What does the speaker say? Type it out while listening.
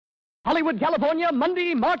Hollywood, California,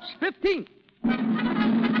 Monday, March 15th.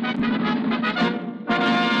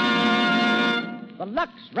 The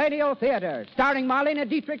Lux Radio Theater, starring Marlene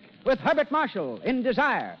Dietrich with Herbert Marshall in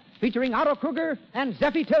Desire, featuring Otto Kruger and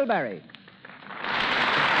Zeffie Tilbury.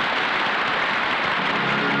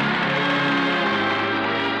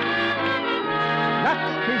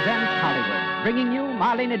 Lux presents Hollywood, bringing you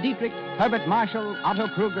Marlene Dietrich, Herbert Marshall, Otto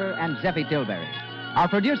Kruger, and Zeffie Tilbury. Our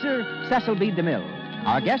producer, Cecil B. DeMille.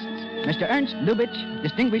 Our guests, Mr. Ernst Lubitsch,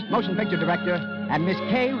 distinguished motion picture director, and Miss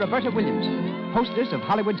Kay Roberta Williamson, hostess of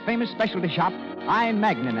Hollywood's famous specialty shop, I.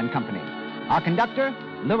 Magnin and Company. Our conductor,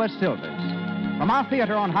 Louis Silvers. From our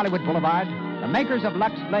theater on Hollywood Boulevard, the makers of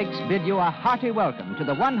Lux Flakes bid you a hearty welcome to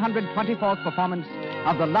the 124th performance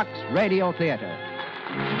of the Lux Radio Theater.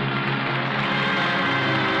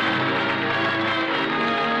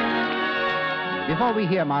 Before we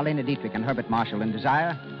hear Marlene Dietrich and Herbert Marshall in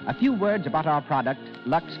Desire, a few words about our product,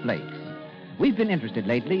 Lux Flakes. We've been interested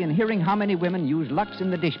lately in hearing how many women use Lux in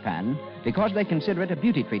the dishpan because they consider it a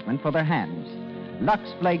beauty treatment for their hands. Lux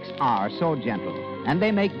Flakes are so gentle, and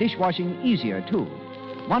they make dishwashing easier, too.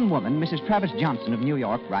 One woman, Mrs. Travis Johnson of New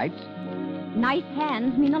York, writes, "Nice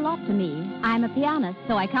hands mean a lot to me. I'm a pianist,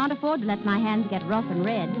 so I can't afford to let my hands get rough and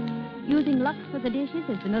red. Using Lux for the dishes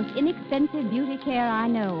is the most inexpensive beauty care I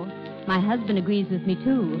know. My husband agrees with me,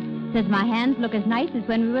 too. Says my hands look as nice as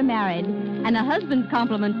when we were married. And a husband's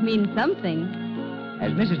compliments mean something."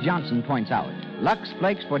 As Mrs. Johnson points out, Lux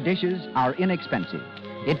Flakes for dishes are inexpensive.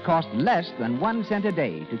 It costs less than 1 cent a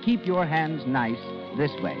day to keep your hands nice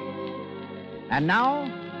this way. And now,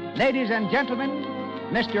 ladies and gentlemen,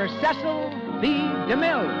 Mr. Cecil B.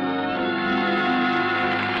 DeMille.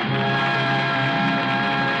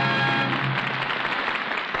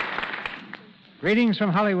 Greetings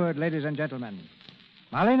from Hollywood, ladies and gentlemen.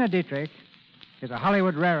 Marlene Dietrich is a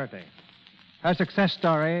Hollywood rarity. Her success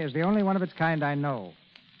story is the only one of its kind I know.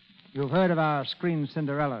 You've heard of our screen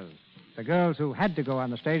Cinderellas, the girls who had to go on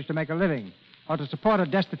the stage to make a living or to support a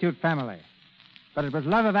destitute family. But it was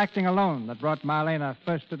love of acting alone that brought Marlene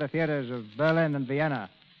first to the theaters of Berlin and Vienna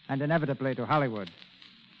and inevitably to Hollywood.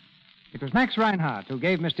 It was Max Reinhardt who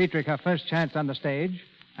gave Miss Dietrich her first chance on the stage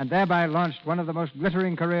and thereby launched one of the most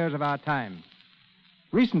glittering careers of our time.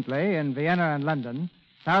 Recently, in Vienna and London,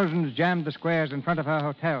 thousands jammed the squares in front of her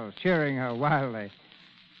hotels, cheering her wildly.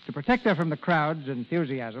 To protect her from the crowd's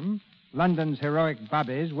enthusiasm, London's heroic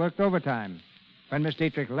bobbies worked overtime. When Miss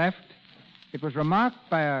Dietrich left, it was remarked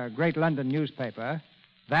by a great London newspaper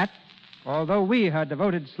that, although we, her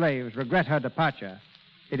devoted slaves, regret her departure,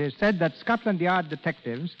 it is said that Scotland Yard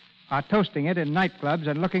detectives are toasting it in nightclubs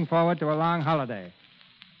and looking forward to a long holiday.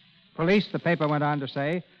 Police, the paper went on to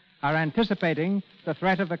say, are anticipating the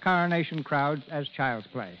threat of the coronation crowds as child's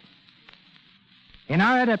play. In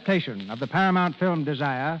our adaptation of the Paramount film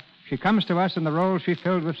Desire, she comes to us in the role she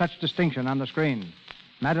filled with such distinction on the screen,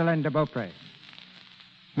 Madeleine de Beaupré.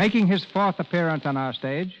 Making his 4th appearance on our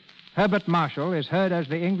stage, Herbert Marshall is heard as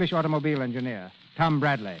the English automobile engineer, Tom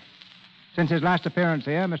Bradley. Since his last appearance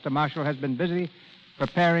here, Mr. Marshall has been busy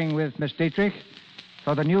preparing with Miss Dietrich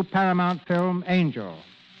for the new Paramount film Angel.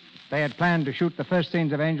 They had planned to shoot the first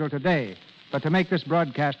scenes of Angel today, but to make this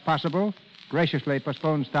broadcast possible, graciously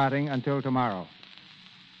postponed starting until tomorrow.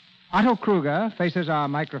 Otto Kruger faces our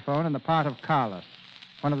microphone in the part of Carlos,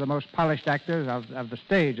 one of the most polished actors of the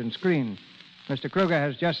stage and screen. Mr. Kruger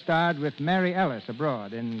has just starred with Mary Ellis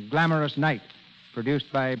abroad in Glamorous Night, produced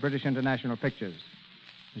by British International Pictures.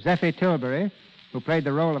 Zeffie Tilbury, who played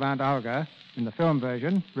the role of Aunt Olga in the film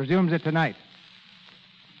version, resumes it tonight.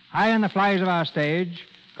 High in the flies of our stage,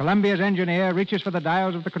 Columbia's engineer reaches for the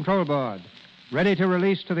dials of the control board, ready to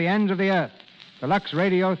release to the ends of the earth the Lux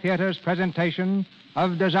Radio Theater's presentation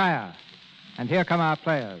of Desire. And here come our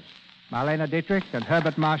players, Marlene Dietrich and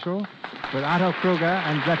Herbert Marshall, with Otto Kruger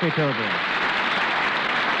and Zeffie Tilbury.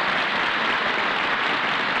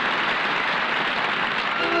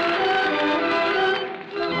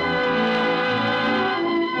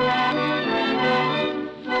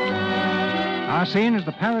 Our scene is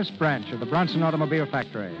the Paris branch of the Bronson Automobile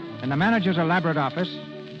Factory. In the manager's elaborate office,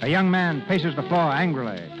 a young man paces the floor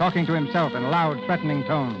angrily, talking to himself in loud, threatening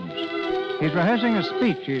tones. He's rehearsing a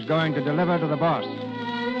speech he's going to deliver to the boss.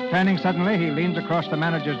 Turning suddenly, he leans across the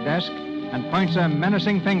manager's desk and points a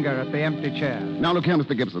menacing finger at the empty chair. Now, look here,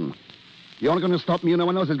 Mr. Gibson. You're not going to stop me, and no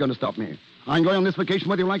one else is going to stop me. I'm going on this vacation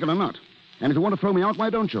whether you like it or not. And if you want to throw me out, why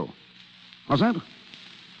don't you? What's that?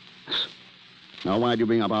 Now, why do you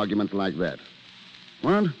bring up arguments like that?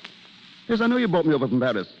 What? Yes, I know you brought me over from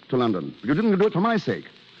Paris to London, but you didn't do it for my sake.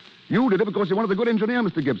 You did it because you wanted a good engineer,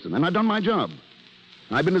 Mr. Gibson, and I've done my job.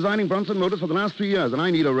 I've been designing Bronson Motors for the last 3 years, and I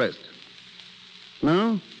need a rest.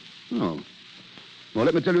 No? Oh. Well,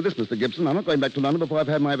 let me tell you this, Mr. Gibson. I'm not going back to London before I've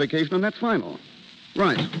had my vacation, and that's final.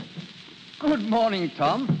 Right. Good morning,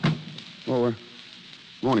 Tom. Oh,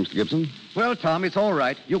 morning, Mr. Gibson. Well, Tom, it's all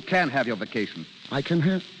right. You can have your vacation. I can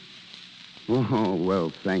have... Oh,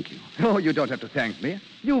 well, thank you. Oh, you don't have to thank me.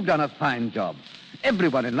 You've done a fine job.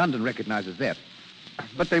 Everyone in London recognizes that.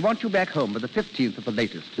 But they want you back home by the 15th at the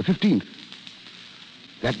latest. The 15th?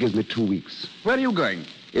 That gives me 2 weeks. Where are you going?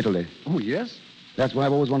 Italy. Oh, yes? That's where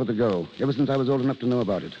I've always wanted to go, ever since I was old enough to know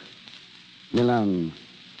about it. Milan,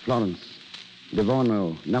 Florence,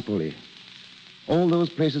 Livorno, Napoli. All those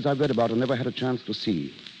places I've read about and never had a chance to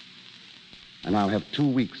see. And I'll have 2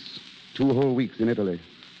 weeks, 2 whole weeks in Italy.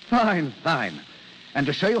 Fine, fine. And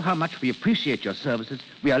to show you how much we appreciate your services,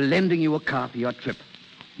 we are lending you a car for your trip.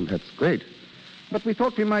 That's great. But we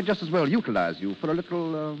thought we might just as well utilize you for a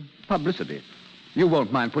little publicity. You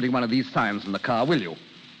won't mind putting one of these signs in the car, will you?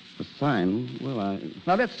 A sign? Well,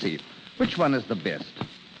 Now, let's see. Which one is the best?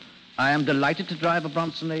 I am delighted to drive a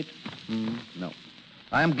Bronson 8. No.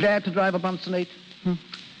 I am glad to drive a Bronson 8.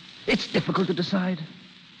 It's difficult to decide.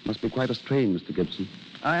 Must be quite a strain, Mr. Gibson.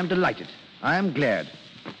 I am delighted. I am glad.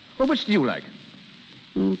 Well, which do you like?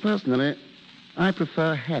 Personally, I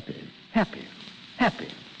prefer happy. Happy. Happy.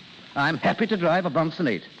 I'm happy to drive a Bronson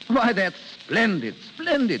 8. Why, that's splendid,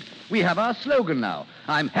 splendid. We have our slogan now.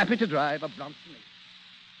 I'm happy to drive a Bronson 8.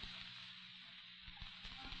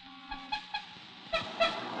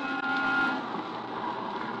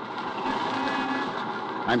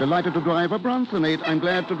 I'm delighted to drive a Bronson 8. I'm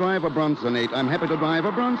glad to drive a Bronson 8. I'm happy to drive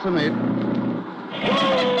a Bronson 8.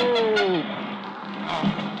 Whoa!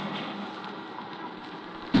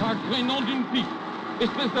 Sacré nom d'une pique.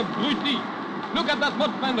 Espèce de bruti. Look at that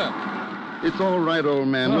mud fender. It's all right, old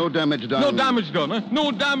man. No damage done. No damage done, eh?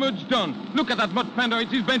 No damage done. Look at that mud fender.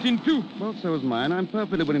 It is bent in two. Well, so is mine. I'm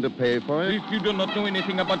perfectly willing to pay for it. If you do not know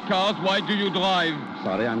anything about cars, why do you drive?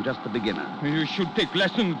 Sorry, I'm just a beginner. You should take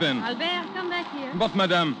lessons then. Albert, come back here. But,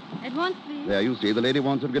 madame. At once, please. There, you see. The lady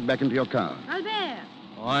wants you to get back into your car. Albert.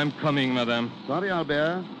 I'm coming, madame. Sorry,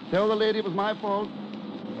 Albert. Tell the lady it was my fault.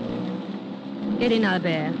 Get in,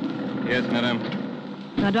 Albert. Yes, madame.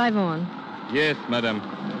 Now drive on. Yes, madame.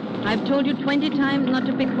 I've told you 20 times not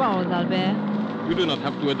to pick quarrels, Albert. You do not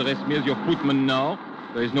have to address me as your footman now.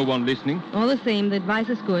 There is no one listening. All the same, the advice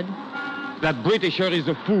is good. That Britisher is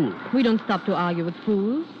a fool. We don't stop to argue with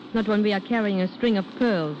fools. Not when we are carrying a string of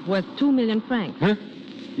pearls worth 2 million francs. Huh?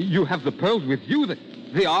 You have the pearls with you?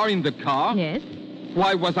 They are in the car? Yes.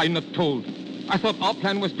 Why was I not told? I thought our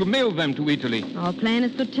plan was to mail them to Italy. Our plan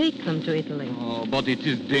is to take them to Italy. Oh, but it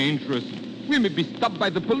is dangerous. We may be stopped by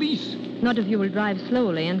the police. Not if you will drive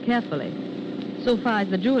slowly and carefully. So far as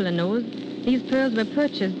the jeweler knows, these pearls were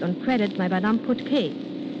purchased on credit by Madame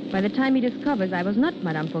Pouquet. By the time he discovers I was not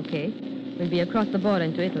Madame Pouquet, we'll be across the border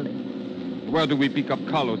into Italy. Where do we pick up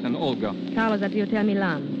Carlos and Olga? Carlos at the Hotel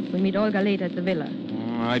Milan. We'll meet Olga later at the villa.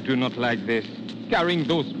 I do not like this. Carrying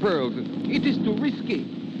those pearls, it is too risky.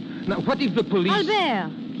 Now, what if the police...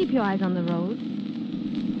 Albert, keep your eyes on the road.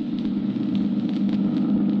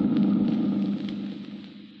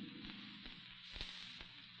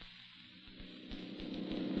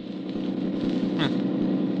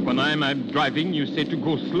 When I'm driving, you say to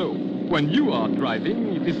go slow. When you are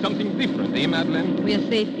driving, it is something different, eh, Madeleine? We are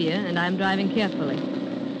safe here, and I'm driving carefully.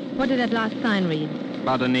 What did that last sign read?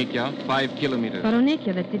 Badonecia, 5 kilometers.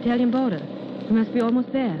 Baronecia, that's the Italian border. We must be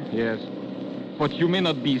almost there. Yes. But you may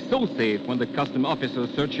not be so safe when the custom officers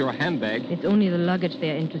search your handbag. It's only the luggage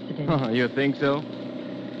they're interested in. Oh, you think so?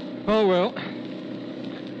 Oh, well.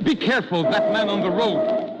 Be careful, that man on the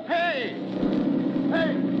road. Hey!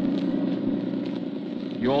 Hey!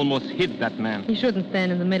 You almost hit that man. He shouldn't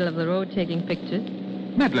stand in the middle of the road taking pictures.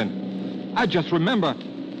 Madeleine, I just remember.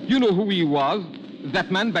 You know who he was?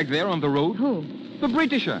 That man back there on the road? Who? The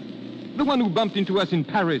Britisher. The one who bumped into us in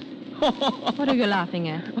Paris. What are you laughing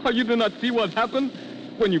at? Oh, you do not see what happened?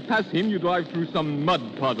 When you pass him, you drive through some mud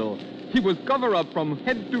puddle. He was covered up from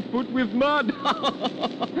head to foot with mud.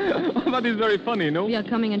 That is very funny, no? We are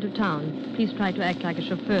coming into town. Please try to act like a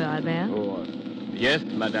chauffeur, Albert. Oh, yes,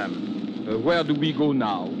 madame. Where do we go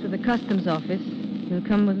now? To the customs office. You'll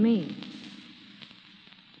come with me.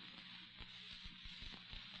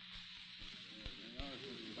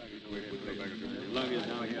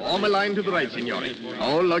 Form a line to the right, signore.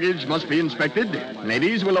 All luggage must be inspected.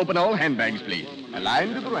 Ladies will open all handbags, please. A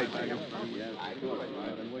line to the right, signore.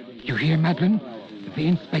 You hear, Madeleine? They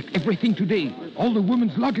inspect everything today. All the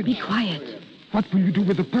women's luggage. Be quiet. What will you do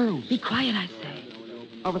with the pearls? Be quiet, I say.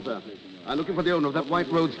 Officer, I'm looking for the owner of that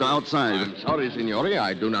white roadster outside. I'm sorry, signore.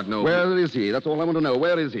 I do not know. Where is he? That's all I want to know.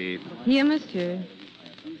 Where is he? Here, monsieur.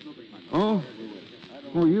 Oh?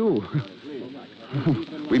 Oh, you.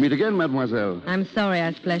 We meet again, mademoiselle. I'm sorry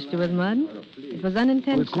I splashed you with mud. It was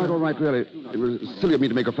unintentional. Oh, it's quite all right, really. It was silly of me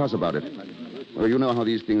to make a fuss about it. Well, you know how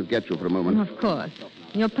these things get you for a moment. Of course.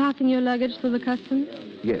 You're passing your luggage through the customs?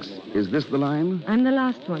 Yes. Is this the line? I'm the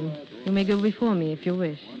last one. You may go before me if you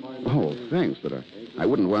wish. Oh, thanks, but I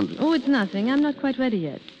wouldn't want... Oh, it's nothing. I'm not quite ready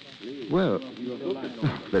yet. Well,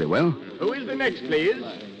 very well. Who is the next, please?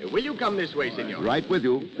 Will you come this way, senor? Right with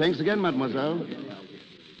you. Thanks again, mademoiselle.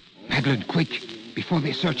 Madeline, quick. Before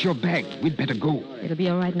they search your bag, we'd better go. It'll be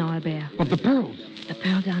all right now, Albert. But the pearls? The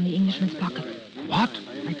pearls are in the Englishman's pocket. What?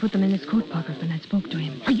 I put them in his coat pocket when I spoke to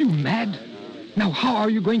him. Are you mad? Now, how are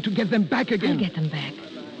you going to get them back again? I'll get them back.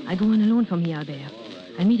 I go on alone from here, Albert.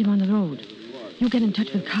 I'll meet him on the road. You get in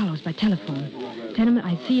touch with Carlos by telephone. Tell him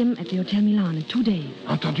I see him at the Hotel Milan in 2 days.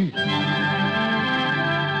 Entendu.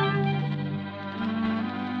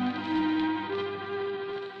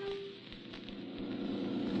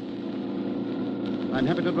 I'm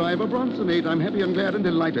happy to drive a Bronson 8. I'm happy and glad and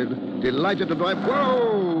delighted. Delighted to drive...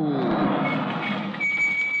 Whoa!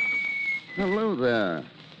 Hello there.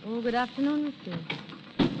 Oh, good afternoon, monsieur.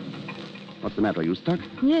 What's the matter? Are you stuck?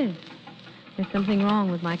 Yes. There's something wrong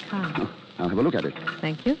with my car. Oh, I'll have a look at it.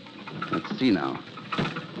 Thank you. Let's see now.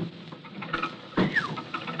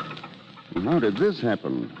 How did this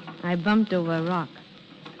happen? I bumped over a rock.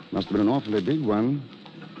 Must have been an awfully big one.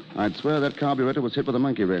 I'd swear that carburetor was hit with a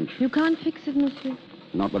monkey wrench. You can't fix it, monsieur.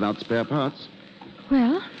 Not without spare parts.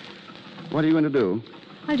 Well, What are you going to do?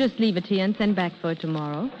 I'll just leave it here and send back for it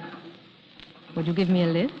tomorrow. Would you give me a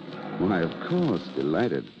lift? Why, of course.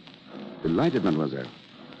 Delighted. Delighted, mademoiselle.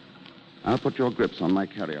 I'll put your grips on my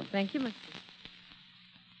carrier. Thank you, monsieur.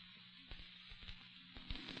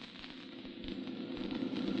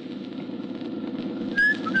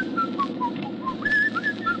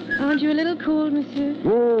 Aren't you a little cold, monsieur?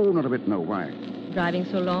 Oh, not a bit, no. Why? Driving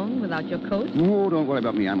so long without your coat? Oh, don't worry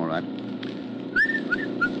about me. I'm all right.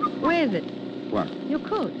 Where is it? What? Your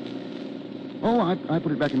coat. Oh, I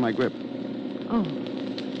put it back in my grip. Oh,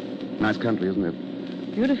 Nice country, isn't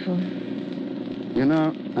it? beautiful. You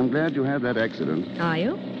know, I'm glad you had that accident. Are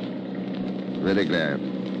you? Very glad.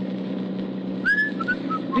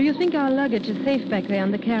 Do you think our luggage is safe back there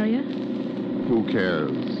on the carrier? Who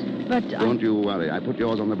cares? But Don't you worry. I put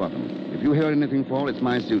yours on the bottom. If you hear anything fall, it's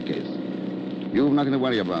my suitcase. You've nothing to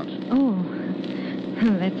worry about. Oh,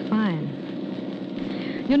 that's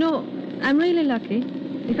fine. You know, I'm really lucky.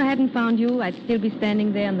 If I hadn't found you, I'd still be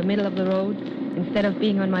standing there in the middle of the road instead of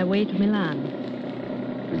being on my way to Milan.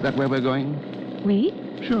 Is that where we're going? We?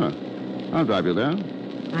 Sure. I'll drive you there.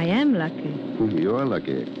 I am lucky. You're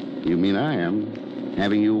lucky. You mean I am.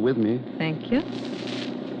 Having you with me. Thank you.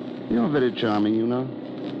 You're very charming, you know.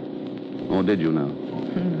 Or did you know?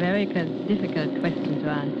 Very difficult question to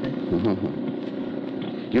answer.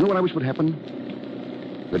 You know what I wish would happen?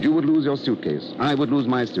 That you would lose your suitcase. I would lose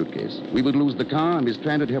my suitcase. We would lose the car and be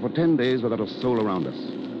stranded here for 10 days without a soul around us.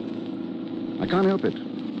 I can't help it.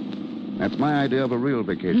 That's my idea of a real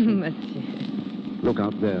vacation. Monsieur. Look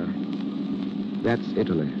out there. That's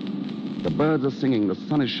Italy. The birds are singing. The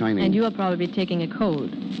sun is shining. And you are probably taking a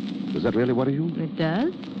cold. Does that really worry you? It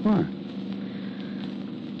does? Why?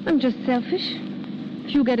 I'm just selfish.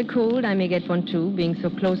 If you get a cold, I may get one too, being so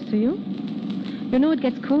close to you. You know, it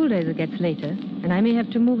gets colder as it gets later, and I may have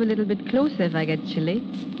to move a little bit closer if I get chilly.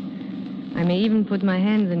 I may even put my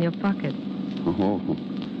hands in your pocket. Oh,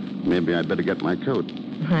 maybe I'd better get my coat.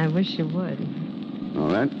 I wish you would. All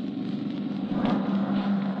right.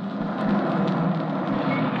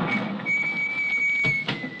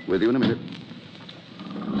 With you in a minute.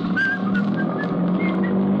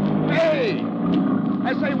 Hey!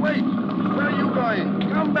 I say, wait! Where are you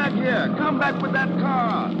going? Come back here. Come back with that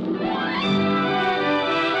car.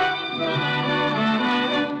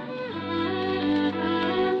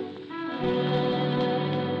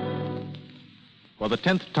 For the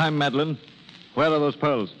 10th time, Madeline, where are those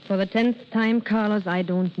pearls? For the 10th time, Carlos, I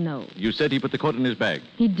don't know. You said he put the coat in his bag.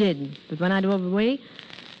 He did, but when I drove away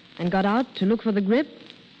and got out to look for the grip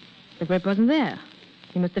wasn't there.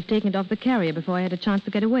 He must have taken it off the carrier before I had a chance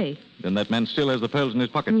to get away. Then that man still has the pearls in his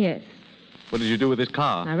pocket. Yes, What did you do with his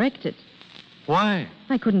car? I wrecked it. Why?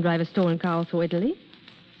 I couldn't drive a stolen car all through Italy.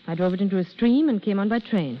 I drove it into a stream and came on by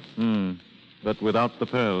train. But without the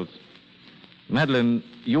pearls. Madeline,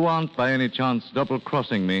 you aren't by any chance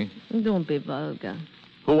double-crossing me. Don't be vulgar.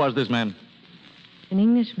 Who was this man? An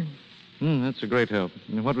Englishman. That's a great help.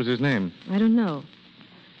 What was his name? I don't know.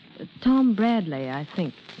 Tom Bradley, I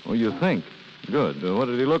think. Oh, you think? Good. What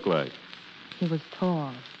did he look like? He was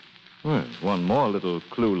tall. Well, one more little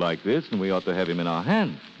clue like this, and we ought to have him in our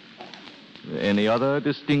hands. Any other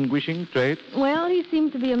distinguishing traits? Well, he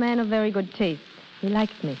seemed to be a man of very good taste. He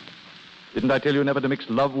liked me. Didn't I tell you never to mix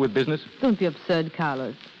love with business? Don't be absurd,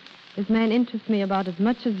 Carlos. This man interests me about as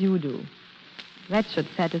much as you do. That should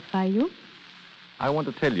satisfy you. I want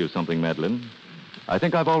to tell you something, Madeline. I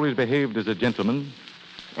think I've always behaved as a gentleman.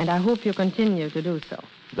 And I hope you continue to do so.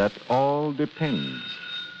 That all depends.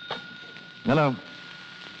 Hello.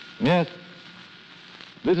 Yes.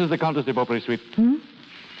 This is the Countess de Beaupre suite.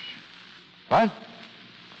 What?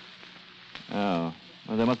 Oh,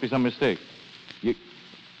 well, there must be some mistake. You...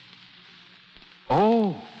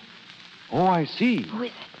 Oh, I see. Who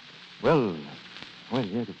is it? Well,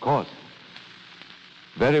 yes, of course.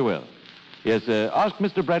 Very well. Yes, ask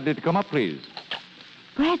Mr. Bradley to come up, please.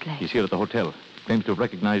 Bradley? He's here at the hotel. Claims to have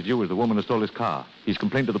recognized you as the woman who stole his car. He's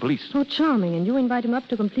complained to the police. So charming, and you invite him up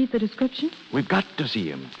to complete the description? We've got to see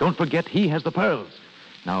him. Don't forget, he has the pearls.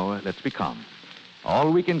 Now, let's be calm.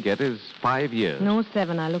 All we can get is 5 years. No,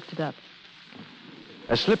 7. I looked it up.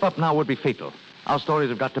 A slip-up now would be fatal. Our stories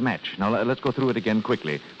have got to match. Now, let's go through it again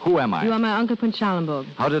quickly. Who am I? You are my Uncle Prince Schalenburg.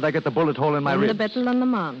 How did I get the bullet hole in my In ribs? the battle on the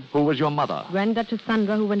Marne. Who was your mother? Grand Duchess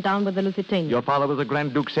Sandra, who went down with the Lusitania. Your father was the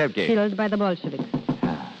Grand Duke Sergei. Killed by the Bolsheviks.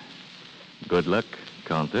 Good luck,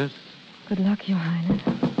 Countess. Good luck, Your Highness.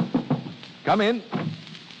 Come in.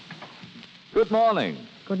 Good morning.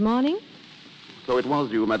 Good morning. So it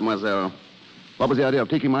was you, mademoiselle. What was the idea of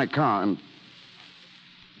taking my car and...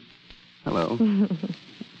 Hello.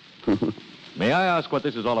 May I ask what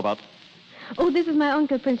this is all about? Oh, this is my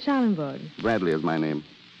Uncle Prince Schalenburg. Bradley is my name.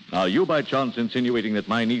 Are you by chance insinuating that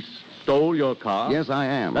my niece stole your car? Yes, I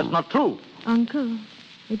am. That's not true. Uncle,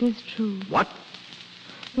 it is true. What?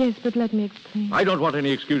 Yes, but let me explain. I don't want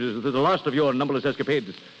any excuses. This is the last of your numberless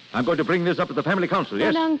escapades. I'm going to bring this up at the family council,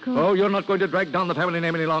 yes? But, Uncle... Oh, you're not going to drag down the family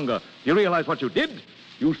name any longer. You realize what you did?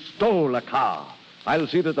 You stole a car. I'll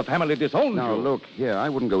see that the family disowns Now, you. look, here, I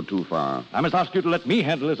wouldn't go too far. I must ask you to let me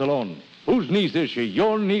handle this alone. Whose niece is she?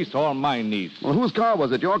 Your niece or my niece? Well, whose car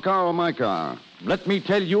was it, your car or my car? Let me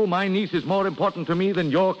tell you, my niece is more important to me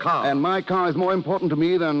than your car. And my car is more important to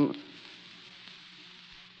me than...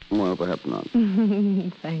 Well, perhaps not.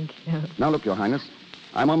 Thank you. Now, look, Your Highness,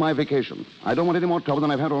 I'm on my vacation. I don't want any more trouble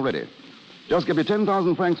than I've had already. Just give me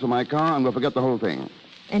 10,000 francs for my car, and we'll forget the whole thing.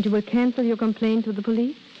 And you will cancel your complaint to the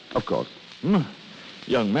police? Of course.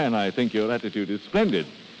 Young man, I think your attitude is splendid.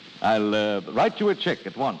 I'll write you a check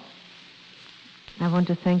at once. I want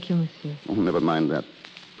to thank you, monsieur. Oh, never mind that.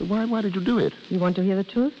 But why did you do it? You want to hear the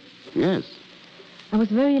truth? Yes. I was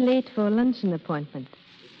very late for a luncheon appointment.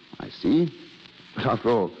 I see. But after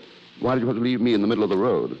all, why did you have to leave me in the middle of the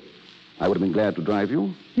road? I would have been glad to drive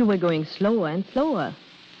you. You were going slower and slower.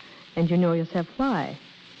 And you know yourself why.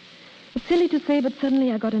 It's silly to say, but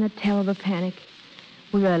suddenly I got in a terrible panic.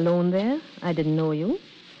 We were alone there. I didn't know you.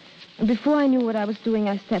 And before I knew what I was doing,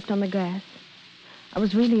 I stepped on the grass. I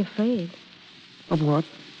was really afraid. Of what?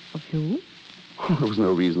 Of you? There was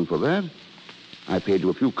no reason for that. I paid you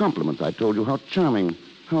a few compliments. I told you how charming,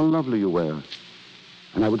 how lovely you were.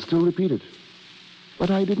 And I would still repeat it. But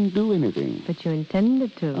I didn't do anything. But you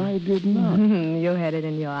intended to. I did not. You had it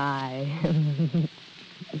in your eye.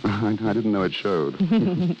 I didn't know it showed.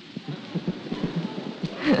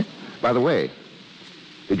 By the way,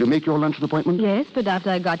 did you make your luncheon appointment? Yes, but after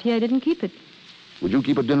I got here, I didn't keep it. Would you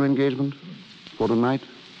keep a dinner engagement for tonight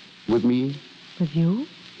with me? With you?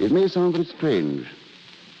 It may sound very strange,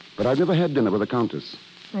 but I've never had dinner with a countess.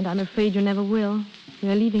 And I'm afraid you never will.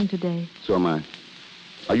 You're leaving today. So am I.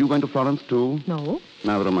 Are you going to Florence, too? No.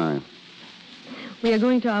 Neither am I. We are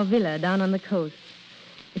going to our villa down on the coast.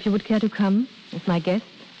 If you would care to come as my guest.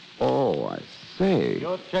 Oh, I say.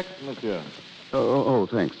 Your check, monsieur. Oh,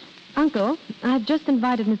 thanks. Uncle, I've just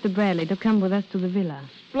invited Mr. Bradley to come with us to the villa.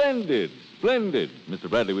 Splendid, splendid. Mr.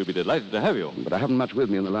 Bradley, we'll be delighted to have you. But I haven't much with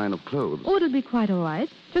me in the line of clothes. Oh, it'll be quite all right.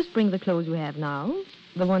 Just bring the clothes you have now.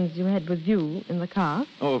 The ones you had with you in the car.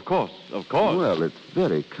 Oh, of course, of course. Well, it's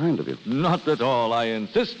very kind of you. Not at all. I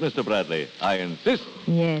insist, Mr. Bradley. I insist.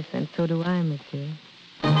 Yes, and so do I, monsieur.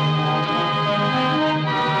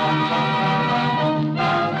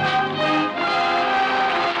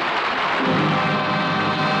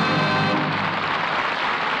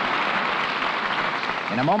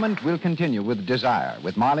 In a moment, we'll continue with Desire,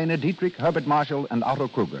 with Marlene Dietrich, Herbert Marshall, and Otto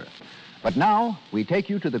Kruger. But now, we take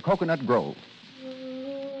you to the Coconut Grove.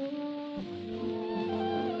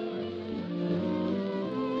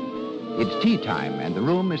 It's tea time, and the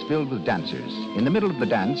room is filled with dancers. In the middle of the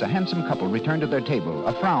dance, a handsome couple return to their table,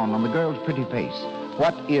 a frown on the girl's pretty face.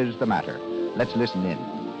 What is the matter? Let's listen in.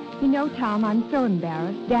 You know, Tom, I'm so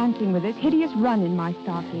embarrassed dancing with this hideous run in my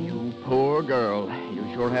stocking. You poor girl. You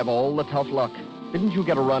sure have all the tough luck. Didn't you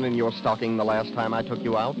get a run in your stocking the last time I took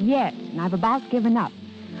you out? Yes, and I've about given up.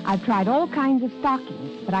 I've tried all kinds of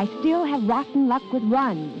stockings, but I still have rotten luck with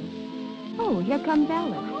runs. Oh, here comes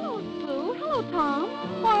Alice. Hello, Sue. Hello, Tom.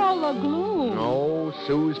 Why all the gloom? No,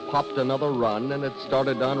 Sue's popped another run, and it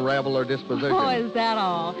started to unravel her disposition. Oh, is that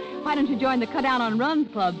all? Why don't you join the Cut Down on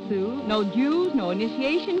Runs Club, Sue? No dues, no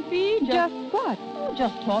initiation fee, Just what? Oh,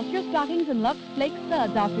 just toss your stockings in Lux Flake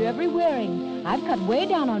Suds after every wearing. I've cut way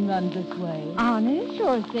down on runs this way. Honest?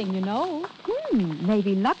 Sure thing, you know.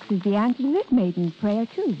 Maybe Lux is the answer to this maiden's prayer,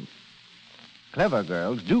 too. Clever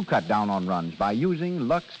girls do cut down on runs by using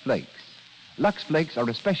Lux Flakes. Lux Flakes are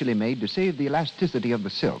especially made to save the elasticity of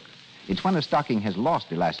the silk. It's when a stocking has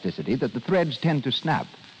lost elasticity that the threads tend to snap,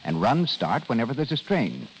 and runs start whenever there's a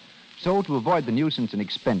strain. So, to avoid the nuisance and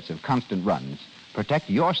expense of constant runs, protect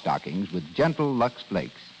your stockings with gentle Lux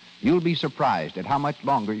Flakes. You'll be surprised at how much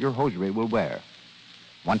longer your hosiery will wear.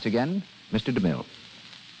 Once again, Mr. DeMille.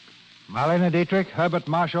 Marlene Dietrich, Herbert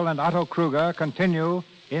Marshall, and Otto Kruger continue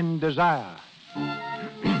in Desire.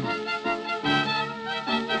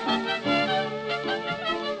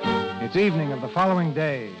 It's evening of the following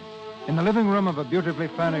day. In the living room of a beautifully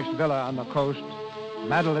furnished villa on the coast,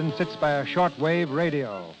 Madeline sits by a shortwave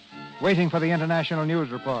radio, waiting for the international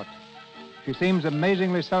news report. She seems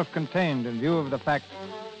amazingly self-contained in view of the fact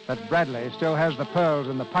that Bradley still has the pearls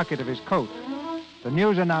in the pocket of his coat. The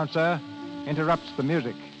news announcer interrupts the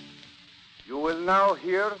music. You will now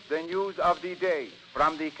hear the news of the day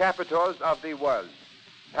from the capitals of the world.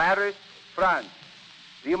 Paris, France.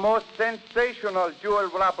 The most sensational jewel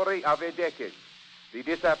robbery of a decade. The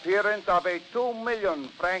disappearance of a 2 million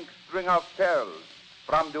franc string of pearls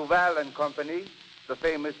from Duval and Company, the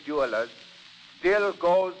famous jewelers, still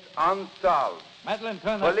goes unsolved. Madeline,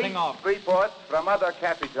 turn that thing off. Police reports from other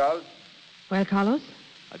capitals. Well, Carlos,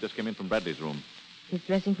 I just came in from Bradley's room. he's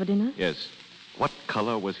dressing for dinner? Yes. What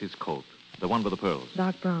color was his coat? The one with the pearls?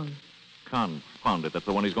 Dark brown. Confound it, that's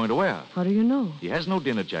the one he's going to wear. How do you know? He has no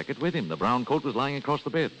dinner jacket with him. The brown coat was lying across the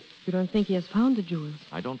bed. You don't think he has found the jewels?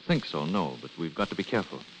 I don't think so, no, but we've got to be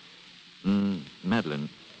careful. Madeline,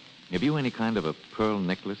 have you any kind of a pearl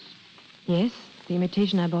necklace? Yes, the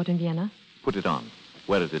imitation I bought in Vienna. Put it on.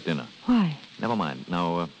 Wear it at dinner. Why? Never mind.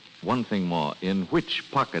 Now, one thing more. In which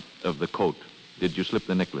pocket of the coat did you slip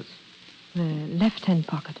the necklace? The left-hand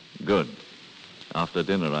pocket. Good. After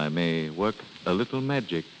dinner, I may work a little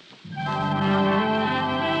magic.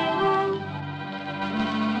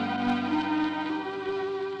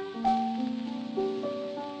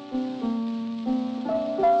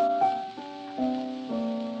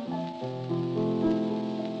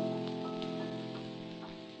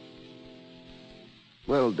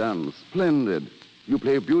 Well done. Splendid. You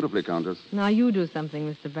play beautifully, Countess. Now you do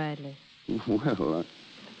something, Mr. Bradley. Well,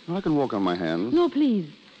 I can walk on my hands. No,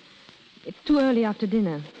 please. It's too early after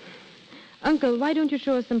dinner. Uncle, why don't you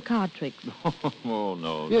show us some card tricks? Oh,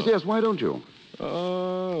 no. Yes, yes, why don't you?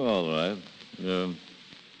 Oh, all right.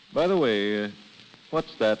 By the way,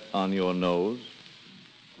 what's that on your nose?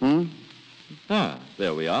 Ah,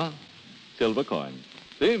 there we are. Silver coin.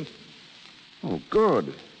 See? Oh, good.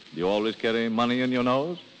 Do you always carry money in your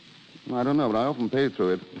nose? I don't know, but I often pay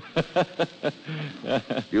through it.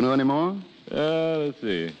 Do you know any more? Let's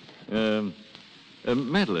see.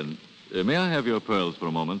 Madeline, may I have your pearls for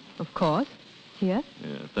a moment? Of course. Here?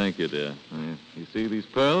 Yeah, thank you, dear. You see these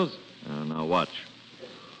pearls? Now watch.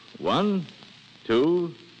 1,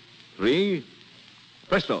 2, 3.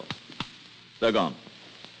 Presto. They're gone.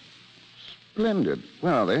 Splendid.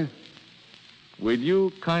 Where are they? Will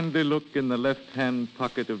you kindly look in the left-hand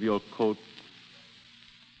pocket of your coat?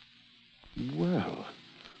 Well.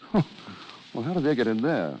 Well, how did they get in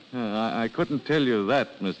there? I couldn't tell you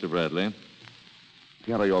that, Mr. Bradley.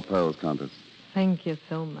 Here are your pearls, Countess. Thank you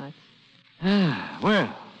so much.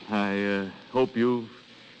 Well, I hope you've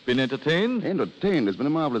been entertained. Entertained? It's been a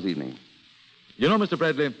marvelous evening. You know, Mr.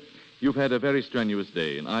 Bradley, you've had a very strenuous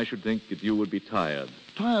day, and I should think that you would be tired.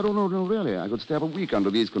 Tired? Oh, no, really. I could stay up a week under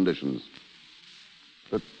these conditions.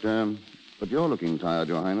 But you're looking tired,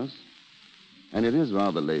 Your Highness. And it is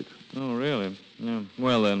rather late. Oh, really? Yeah.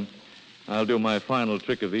 Well, then, I'll do my final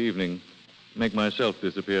trick of the evening. Make myself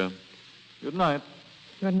disappear. Good night.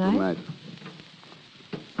 Good night. Good night.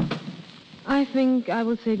 I think I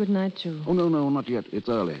will say good night, too. Oh, no, not yet. It's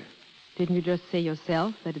early. Didn't you just say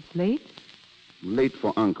yourself that it's late? Late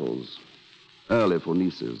for uncles. Early for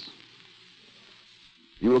nieces.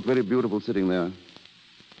 You look very beautiful sitting there.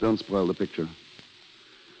 Don't spoil the picture.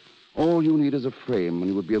 All you need is a frame, and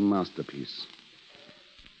you would be a masterpiece.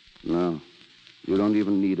 No, you don't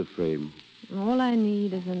even need a frame. All I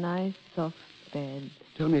need is a nice, soft bed.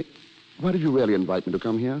 Tell me, why did you really invite me to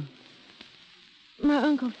come here? My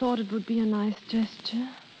uncle thought it would be a nice gesture.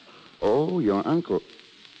 Oh, your uncle.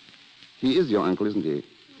 He is your uncle, isn't he?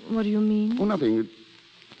 What do you mean? Oh, nothing.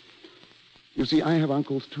 You see, I have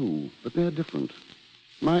uncles, too, but they're different.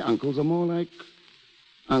 My uncles are more like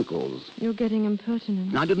uncles. You're getting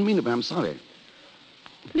impertinent. I didn't mean it, but I'm sorry.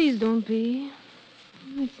 Please don't be.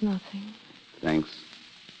 It's nothing. Thanks.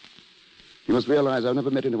 You must realize I've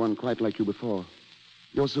never met anyone quite like you before.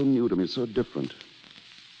 You're so new to me, so different.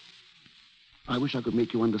 I wish I could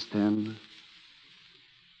make you understand.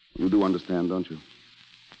 You do understand, don't you?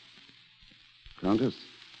 Countess?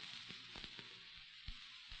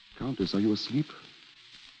 Countess, are you asleep?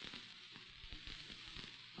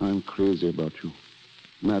 I'm crazy about you.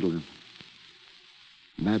 Madeline.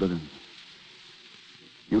 Madeline.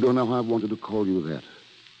 You don't know how I've wanted to call you that.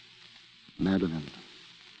 Madeline.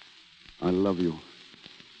 I love you.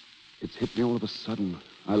 It's hit me all of a sudden.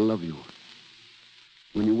 I love you.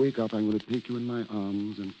 When you wake up, I'm going to take you in my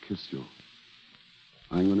arms and kiss you.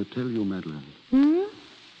 I'm going to tell you, Madeline. Hmm?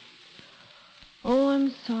 Oh,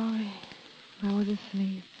 I'm sorry. I was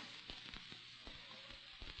asleep.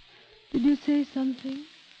 Did you say something?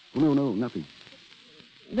 Oh, no, nothing.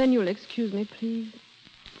 Then you'll excuse me, please.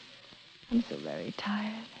 I'm so very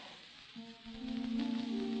tired.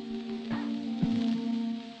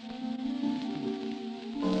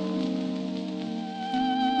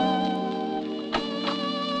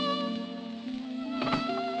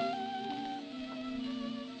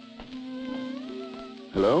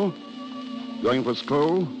 Hello? Going for a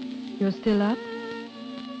stroll? You're still up?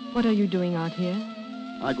 What are you doing out here?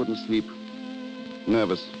 I couldn't sleep.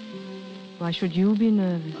 Nervous. Why should you be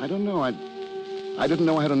nervous? I don't know. I didn't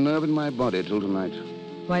know I had a nerve in my body till tonight.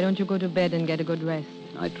 Why don't you go to bed and get a good rest?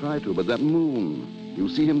 I try to, but that moon, you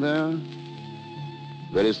see him there?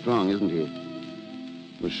 Very strong, isn't he?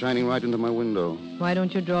 He was shining right into my window. Why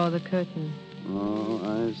don't you draw the curtain? Oh,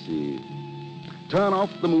 I see. Turn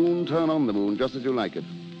off the moon, turn on the moon, just as you like it.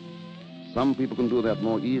 Some people can do that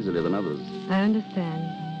more easily than others. I understand.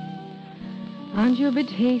 Aren't you a bit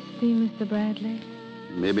hasty, Mr. Bradley?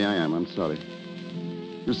 Maybe I am. I'm sorry.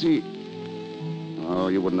 You see... Oh,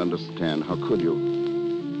 you wouldn't understand. How could you?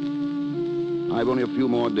 I've only a few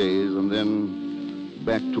more days and then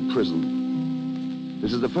back to prison.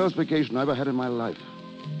 This is the first vacation I ever had in my life.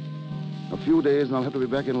 A few days and I'll have to be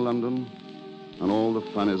back in London and all the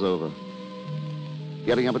fun is over.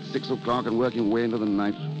 Getting up at 6 o'clock and working way into the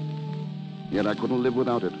night. Yet I couldn't live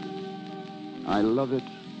without it. I love it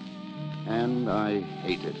and I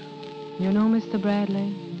hate it. You know, Mr.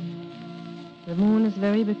 Bradley, the moon is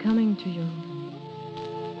very becoming to you.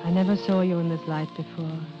 I never saw you in this light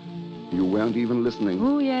before. You weren't even listening.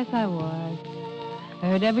 Oh, yes, I was. I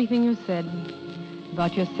heard everything you said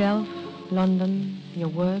about yourself, London, your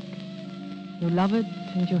work. You love it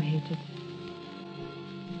and you hate it.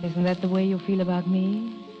 Isn't that the way you feel about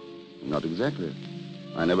me? Not exactly.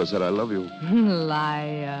 I never said I love you.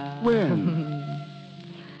 Liar. When?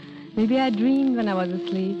 Maybe I dreamed when I was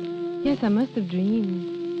asleep. Yes, I must have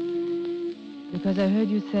dreamed. Because I heard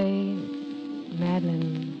you say,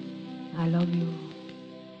 Madeline, I love you.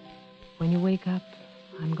 When you wake up,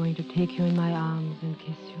 I'm going to take you in my arms and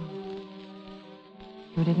kiss you.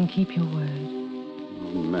 You didn't keep your word.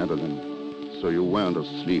 Oh, Madeline, so you weren't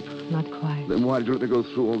asleep. Not quite. Then why did you let me go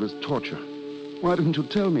through all this torture? Why didn't you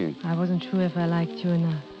tell me? I wasn't sure if I liked you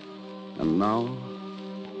enough. And now?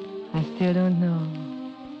 I still don't know.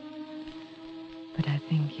 But I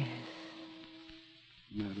think yes.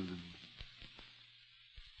 Madeline.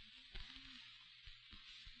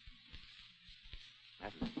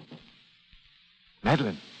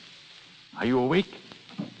 Madeline, are you awake?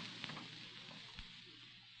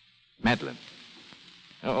 Madeline.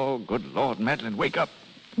 Oh, good Lord, Madeline, wake up.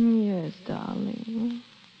 Yes, darling.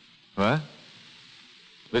 What?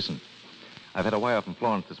 Listen, I've had a wire from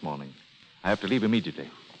Florence this morning. I have to leave immediately.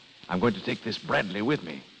 I'm going to take this Bradley with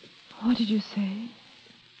me. What did you say?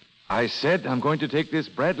 I said I'm going to take this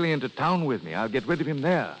Bradley into town with me. I'll get rid of him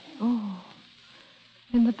there. Oh,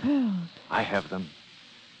 and the pearls. I have them.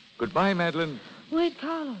 Goodbye, Madeline. Wait,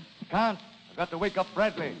 Carlos. Can't. I've got to wake up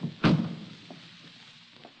Bradley.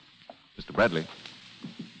 Mr. Bradley.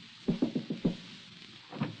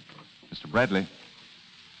 Mr. Bradley.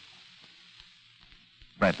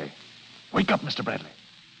 Bradley. Wake up, Mr. Bradley.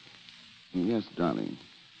 Yes, darling.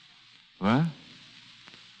 What?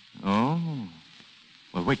 Oh.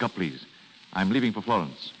 Well, wake up, please. I'm leaving for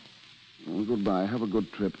Florence. Oh, goodbye. Have a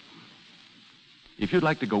good trip. If you'd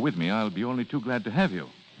like to go with me, I'll be only too glad to have you.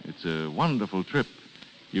 It's a wonderful trip.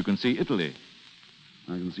 You can see Italy.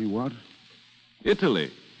 I can see what?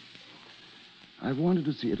 Italy. I've wanted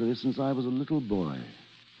to see Italy since I was a little boy.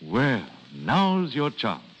 Well, now's your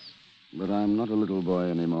chance. But I'm not a little boy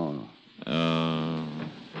anymore.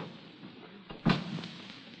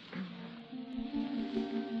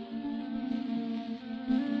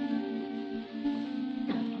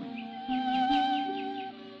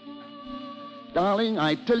 Darling,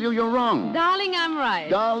 I tell you you're wrong. Darling, I'm right.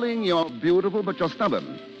 Darling, you're beautiful, but you're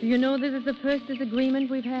stubborn. Do you know this is the first disagreement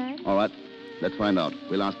we've had? All right, let's find out.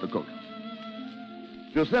 We'll ask the cook.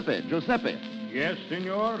 Giuseppe. Yes,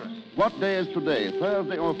 senor? What day is today,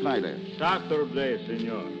 Thursday or Friday? Saturday,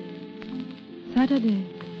 senor. Saturday.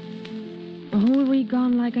 A whole week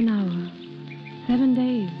gone like an hour. 7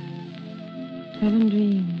 days. 7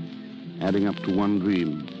 dreams. Adding up to one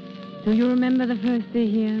dream. Do you remember the first day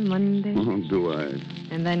here, Monday? Oh, do I?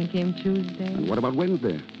 And then came Tuesday. And what about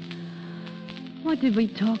Wednesday? What did we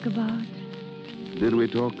talk about? Did we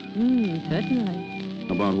talk? Certainly.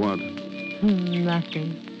 About what?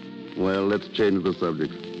 Nothing. Well, let's change the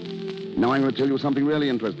subject. Now I'm going to tell you something really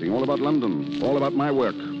interesting, all about London, all about my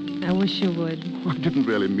work. I wish you would. I didn't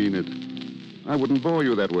really mean it. I wouldn't bore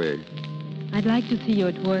you that way. I'd like to see you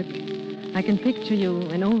at work. I can picture you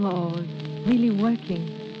in overalls, really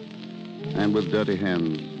working. And with dirty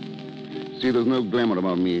hands. See, there's no glamour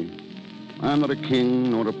about me. I'm not a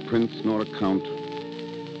king, nor a prince, nor a count.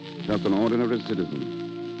 Just an ordinary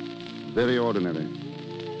citizen. Very ordinary.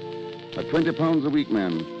 A 20 pounds a week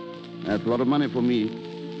man. That's a lot of money for me.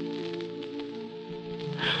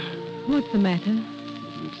 What's the matter?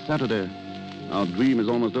 It's Saturday. Our dream is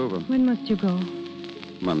almost over. When must you go?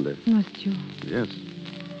 Monday. Must you? Yes.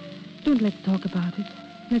 Don't let's talk about it.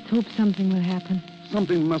 Let's hope something will happen.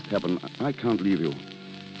 Something must happen. I can't leave you.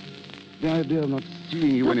 The idea of not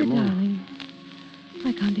seeing you Stop anymore. it, darling.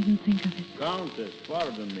 I can't even think of it. Countess,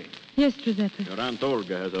 pardon me. Yes, Giuseppe. Your Aunt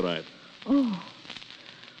Olga has arrived. Oh.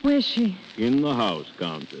 Where's she? In the house,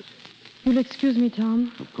 Countess. You'll excuse me,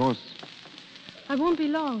 Tom. Of course. I won't be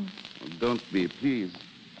long. Don't be, please.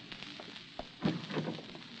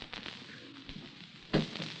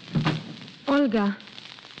 Olga,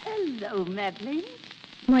 Hello, Madeline.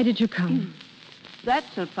 why did you come?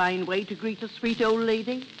 That's a fine way to greet a sweet old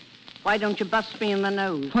lady. Why don't you bust me in the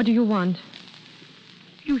nose? What do you want?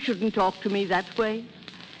 You shouldn't talk to me that way.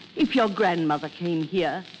 If your grandmother came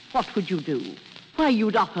here, what would you do? Why,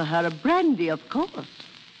 you'd offer her a brandy, of course.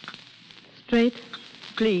 Straight?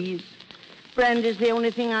 Please. Brandy's the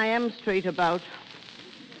only thing I am straight about.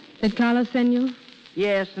 Did Carlos send you?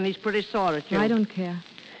 Yes, and he's pretty sore at you. I don't care.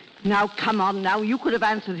 Now, come on now. You could have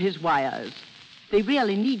answered his wires. They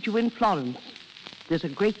really need you in Florence. There's a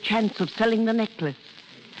great chance of selling the necklace.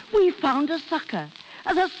 We found a sucker.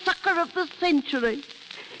 The sucker of the century.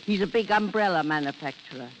 He's a big umbrella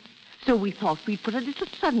manufacturer. So we thought we'd put a little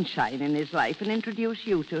sunshine in his life and introduce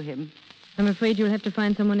you to him. I'm afraid you'll have to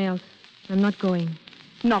find someone else. I'm not going.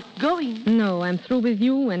 Not going? No, I'm through with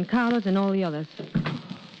you and Carlos and all the others.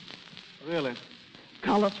 Really?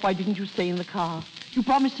 Carlos, why didn't you stay in the car? You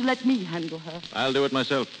promised to let me handle her. I'll do it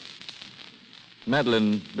myself.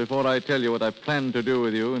 Madeline, before I tell you what I plan to do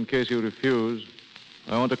with you, in case you refuse,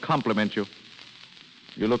 I want to compliment you.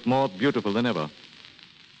 You look more beautiful than ever.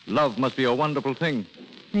 Love must be a wonderful thing.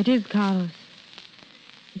 It is, Carlos.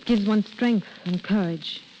 It gives one strength and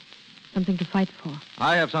courage. Something to fight for.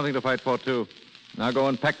 I have something to fight for, too. Now go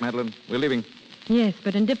and pack, Madeline. We're leaving. Yes,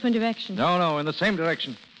 but in different directions. No, in the same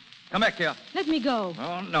direction. Come back here. Let me go.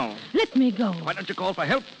 Oh, no. Let me go. Why don't you call for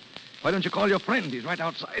help? Why don't you call your friend? He's right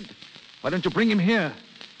outside. Why don't you bring him here?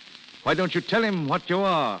 Why don't you tell him what you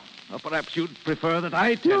are? Or perhaps you'd prefer that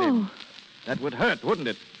I tell him. That would hurt, wouldn't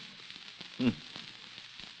it?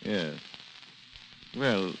 Yes.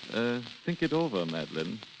 Well, think it over,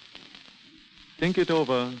 Madeline. Think it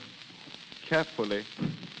over carefully.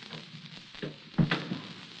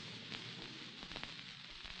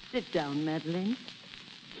 Sit down, Madeline.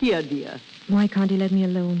 Here, dear. Why can't he let me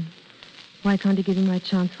alone? Why can't he give me my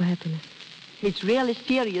chance for happiness? It's really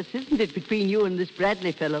serious, isn't it, between you and this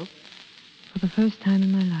Bradley fellow? For the first time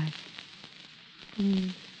in my life.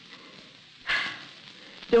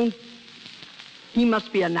 Don't... He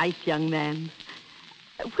must be a nice young man.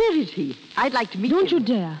 Where is he? I'd like to meet him. Don't you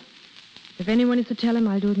dare. If anyone is to tell him,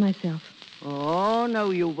 I'll do it myself. Oh, no,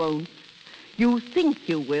 you won't. You think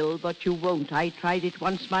you will, but you won't. I tried it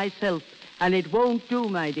once myself, and it won't do,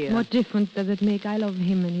 my dear. What difference does it make? I love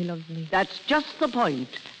him and he loves me. That's just the point,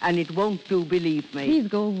 and it won't do, believe me. Please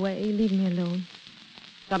go away. Leave me alone.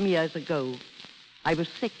 Some years ago, I was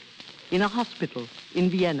sick in a hospital in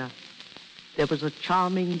Vienna. There was a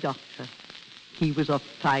charming doctor. He was a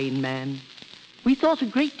fine man. We thought a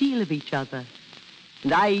great deal of each other.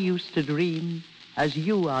 And I used to dream as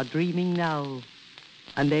you are dreaming now.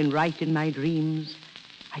 And then right in my dreams,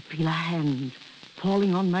 I feel a hand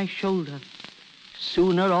falling on my shoulder.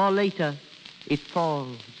 Sooner or later, it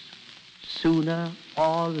falls. Sooner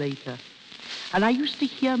or later. And I used to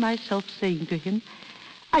hear myself saying to him,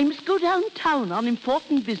 I must go downtown on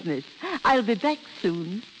important business. I'll be back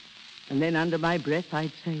soon. And then under my breath,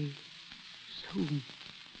 I'd say, soon.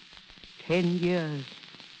 10 years,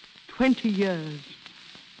 20 years,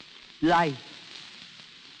 life.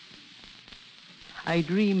 I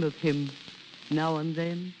dream of him now and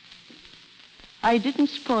then. I didn't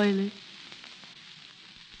spoil it.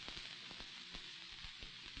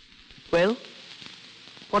 Well,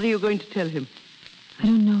 what are you going to tell him? I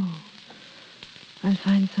don't know. I'll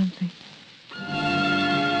find something.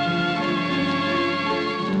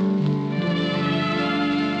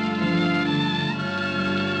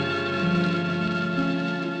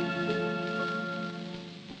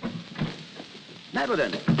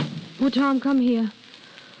 Madeline! Oh, Tom, come here.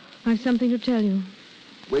 I've something to tell you.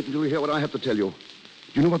 Wait until you hear what I have to tell you.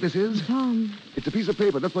 Do you know what this is? Tom. It's a piece of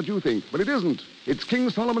paper, that's what you think. But it isn't. It's King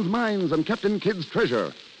Solomon's mines and Captain Kidd's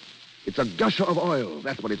treasure. It's a gusher of oil,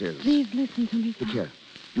 that's what it is. Please listen to me, Tom. Look here.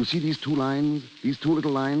 You see these two lines? These two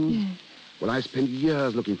little lines? Yes. Well, I spent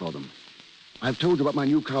years looking for them. I've told you about my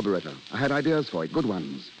new carburetor. I had ideas for it, good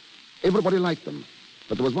ones. Everybody liked them.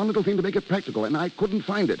 But there was one little thing to make it practical, and I couldn't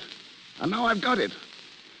find it. And now I've got it.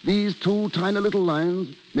 These two tiny little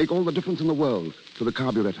lines make all the difference in the world to the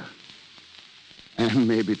carburetor. And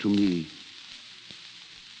maybe to me.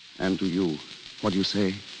 And to you. What do you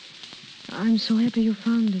say? I'm so happy you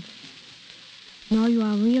found it. Now you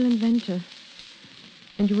are a real inventor.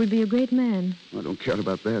 And you will be a great man. I don't care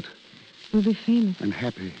about that. You'll be famous. I'm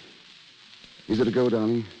happy. Is it a go,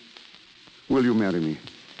 darling? Will you marry me?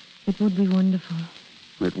 It would be wonderful.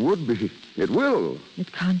 It would be. It will.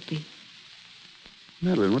 It can't be.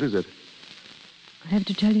 Madeline, what is it? I have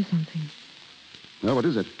to tell you something. Well, what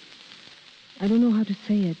is it? I don't know how to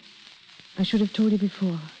say it. I should have told you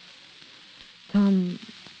before. Tom,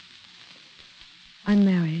 I'm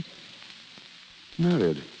married.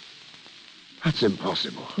 Married? That's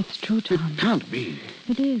impossible. It's true, Tom. It can't be.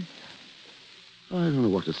 It is. I don't know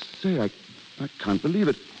what to say. I can't believe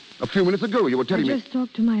it. A few minutes ago, you were telling me... I just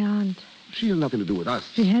talked to my aunt. She has nothing to do with us.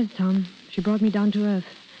 She has, Tom. She brought me down to earth.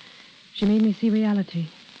 She made me see reality.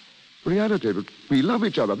 Reality? But we love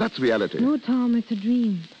each other. That's reality. No, Tom, it's a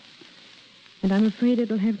dream. And I'm afraid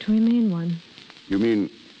it'll have to remain one. You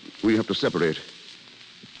mean we have to separate?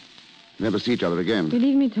 Never see each other again?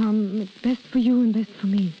 Believe me, Tom, it's best for you and best for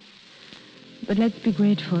me. But let's be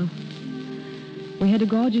grateful. We had a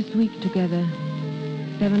gorgeous week together.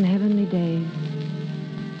 7 heavenly days.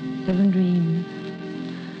 7 dreams.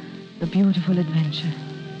 A beautiful adventure.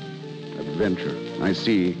 Adventure. I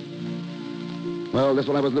see. Well, that's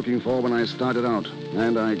what I was looking for when I started out.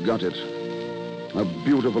 And I got it. A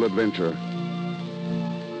beautiful adventure.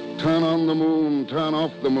 Turn on the moon, turn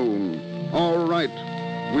off the moon. All right,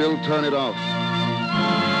 we'll turn it off.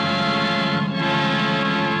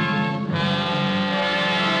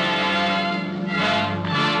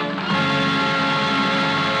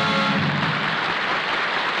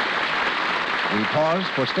 We pause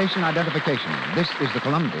for station identification. This is the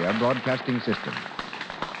Columbia Broadcasting System.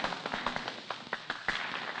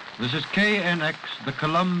 This is KNX, the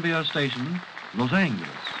Columbia Station, Los Angeles.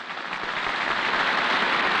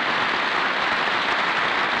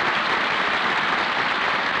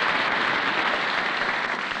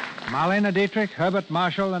 Marlene Dietrich, Herbert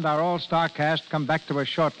Marshall, and our all-star cast come back to us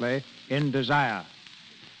shortly in Desire.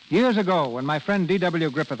 Years ago, when my friend D.W.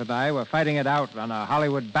 Griffith and I were fighting it out on a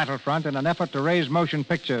Hollywood battlefront in an effort to raise motion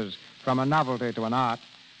pictures from a novelty to an art,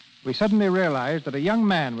 we suddenly realized that a young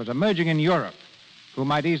man was emerging in Europe who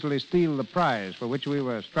might easily steal the prize for which we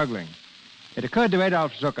were struggling. It occurred to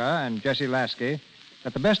Adolf Zucker and Jesse Lasky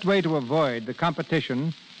that the best way to avoid the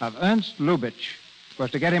competition of Ernst Lubitsch was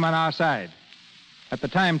to get him on our side. At the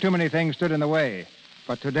time, too many things stood in the way.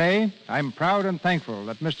 But today, I'm proud and thankful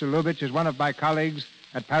that Mr. Lubitsch is one of my colleagues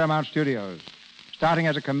at Paramount Studios. Starting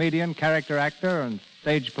as a comedian, character actor, and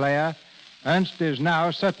stage player, Ernst is now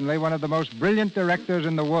certainly one of the most brilliant directors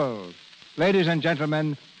in the world. Ladies and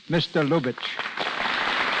gentlemen, Mr. Lubitsch.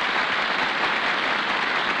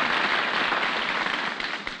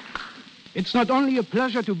 It's not only a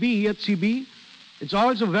pleasure to be here at CB, it's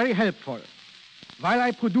also very helpful. While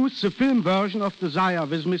I produced the film version of Desire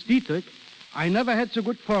with Miss Dietrich, I never had the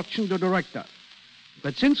good fortune to direct her.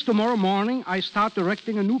 But since tomorrow morning, I start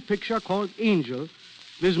directing a new picture called Angel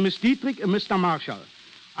with Miss Dietrich and Mr. Marshall.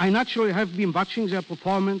 I naturally have been watching their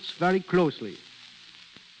performance very closely.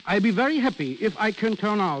 I'll be very happy if I can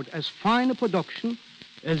turn out as fine a production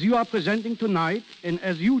as you are presenting tonight and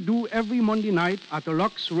as you do every Monday night at the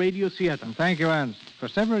Lux Radio Theater. And thank you, Ernst. For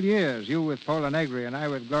several years, you with Paula Negri and I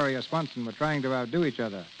with Gloria Swanson were trying to outdo each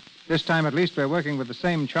other. This time, at least, we're working with the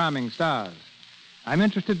same charming stars. I'm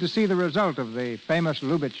interested to see the result of the famous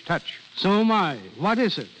Lubitsch touch. So am I. What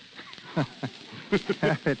is it?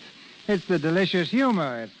 It's the delicious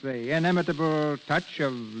humor. It's the inimitable touch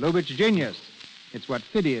of Lubitsch genius. It's what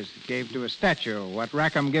Phidias gave to a statue, what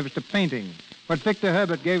Rackham gives to painting, what Victor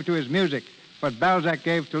Herbert gave to his music, what Balzac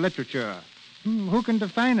gave to literature. Who can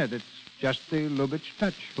define it? It's just the Lubitsch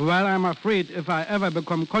touch. Well, I'm afraid if I ever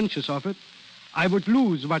become conscious of it, I would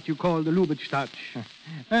lose what you call the Lubitsch touch.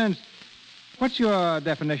 Ernst, what's your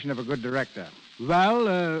definition of a good director?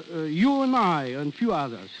 Well, you and I and a few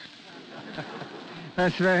others.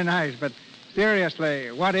 That's very nice, but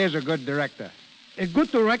seriously, what is a good director? A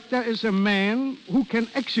good director is a man who can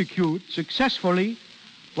execute successfully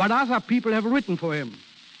what other people have written for him.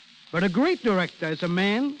 But a great director is a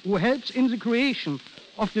man who helps in the creation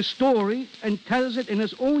of the story and tells it in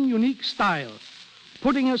his own unique style,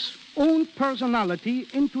 putting his own personality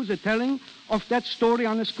into the telling of that story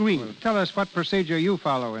on the screen. Well, tell us what procedure you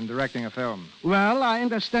follow in directing a film. Well, I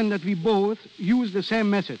understand that we both use the same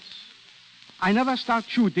methods. I never start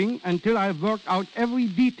shooting until I've worked out every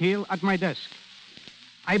detail at my desk.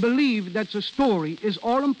 I believe that the story is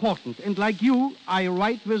all important, and like you, I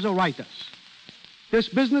write with the writers. This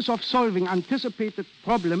business of solving anticipated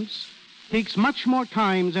problems takes much more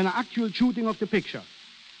time than actual shooting of the picture.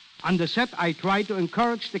 On the set, I try to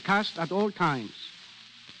encourage the cast at all times.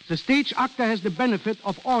 The stage actor has the benefit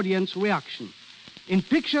of audience reaction. In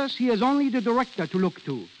pictures, he has only the director to look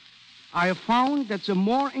to. I have found that the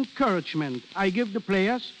more encouragement I give the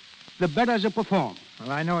players, the better they perform.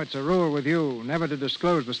 Well, I know it's a rule with you never to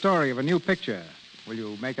disclose the story of a new picture. Will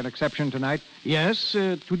you make an exception tonight? Yes,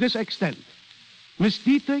 to this extent. Miss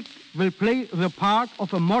Dietrich will play the part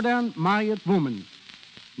of a modern married woman,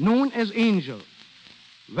 known as Angel.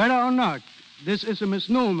 Whether or not this is a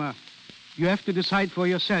misnomer, you have to decide for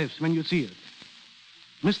yourselves when you see it.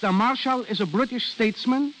 Mr. Marshall is a British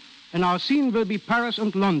statesman, and our scene will be Paris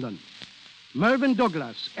and London. Melvyn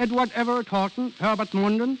Douglas, Edward Everett Horton, Herbert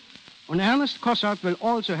Munden, and Ernest Cossart will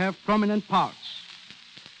also have prominent parts.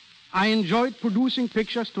 I enjoyed producing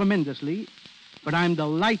pictures tremendously, but I'm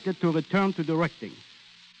delighted to return to directing.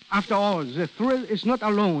 After all, the thrill is not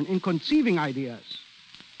alone in conceiving ideas,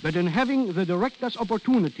 but in having the director's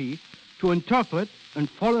opportunity to interpret and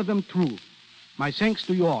follow them through. My thanks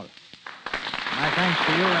to you all. My thanks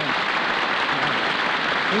to you, Ernst.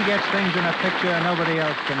 He gets things in a picture nobody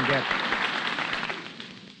else can get.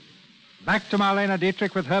 Back to Marlene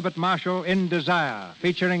Dietrich with Herbert Marshall in Desire,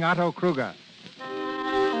 featuring Otto Kruger.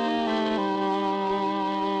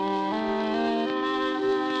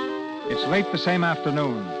 It's late the same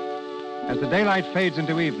afternoon. As the daylight fades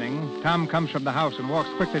into evening, Tom comes from the house and walks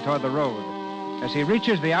quickly toward the road. As he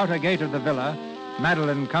reaches the outer gate of the villa,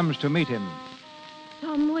 Madeline comes to meet him.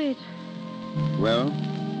 Tom, wait. Well,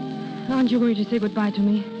 Aren't you going to say goodbye to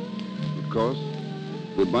me? of course.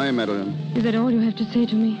 Goodbye, Madeline. Is that all you have to say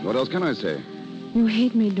to me? What else can I say? You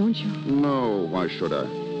hate me, don't you? No, why should I?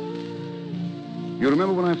 You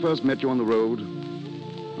remember when I first met you on the road?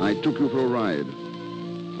 I took you for a ride.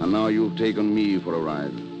 And now you've taken me for a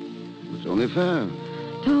ride. It's only fair.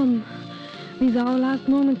 Tom, these are our last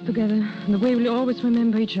moments together, the way we'll always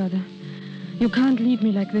remember each other. You can't leave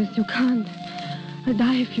me like this. You can't. I'll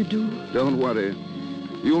die if you do. Don't worry.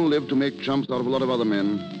 You'll live to make chumps out of a lot of other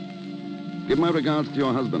men. Give my regards to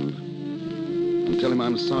your husband. And tell him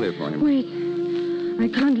I'm sorry for him. Wait. I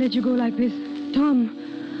can't let you go like this.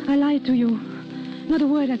 Tom, I lied to you. Not a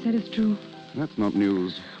word I said is true. That's not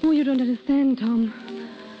news. Oh, you don't understand, Tom.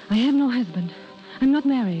 I have no husband. I'm not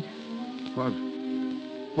married. What?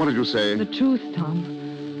 What did you say? The truth,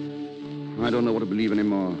 Tom. I don't know what to believe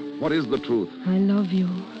anymore. What is the truth? I love you.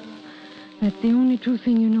 That's the only true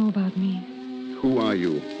thing you know about me. Who are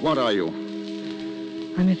you? What are you?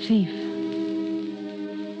 I'm a thief.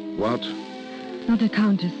 What? Not a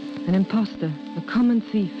countess. An imposter. A common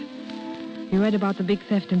thief. You read about the big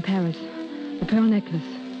theft in Paris. The pearl necklace.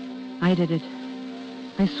 I did it.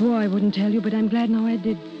 I swore I wouldn't tell you, but I'm glad now I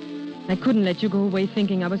did. I couldn't let you go away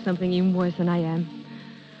thinking I was something even worse than I am.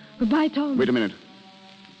 Goodbye, Tom. Wait a minute.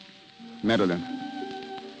 Madeline.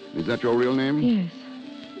 Is that your real name? Yes.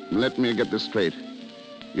 Let me get this straight.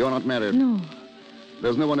 You're not married? No.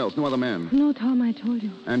 There's no one else, no other man? No, Tom, I told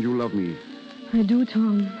you. And you love me? I do,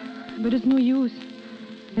 Tom. But it's no use.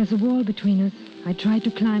 There's a wall between us. I tried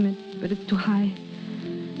to climb it, but it's too high.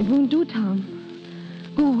 It won't do, Tom.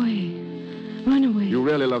 Go away. Run away. You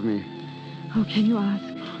really love me? How can you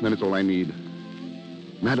ask? Then it's all I need.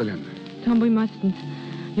 Madeline. Tom, we mustn't.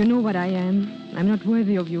 You know what I am. I'm not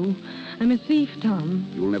worthy of you. I'm a thief, Tom.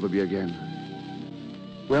 You'll never be again.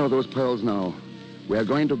 Where are those pearls now? We're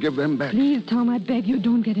going to give them back. Please, Tom, I beg you,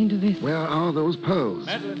 don't get into this. Where are those pearls?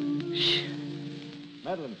 Madeline. Shh.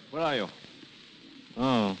 Madeline, where are you?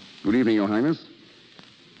 Oh. Good evening, Your Highness.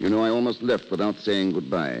 You know, I almost left without saying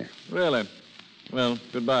goodbye. Really? Well,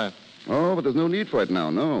 goodbye. Oh, but there's no need for it now.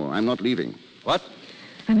 No, I'm not leaving. What?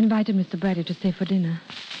 I've invited Mr. Bradley to stay for dinner.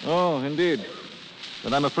 Oh, indeed.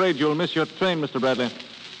 But I'm afraid you'll miss your train, Mr. Bradley.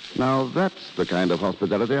 Now, that's the kind of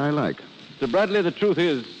hospitality I like. Mr. Bradley, the truth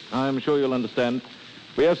is, I'm sure you'll understand,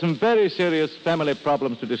 we have some very serious family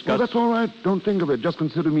problems to discuss. Oh, that's all right. Don't think of it. Just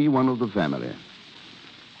consider me one of the family.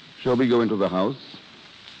 Shall we go into the house?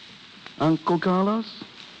 Uncle Carlos?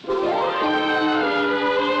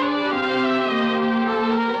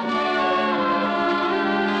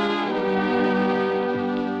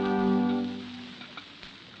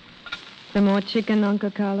 Some more chicken,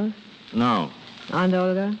 Uncle Carlos? No. Aunt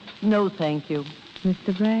Olga? No, thank you.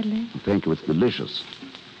 Mr. Bradley? Thank you. It's delicious.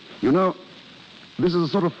 You know, this is a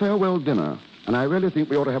sort of farewell dinner, and I really think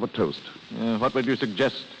we ought to have a toast. What would you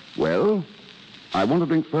suggest? Well, I want to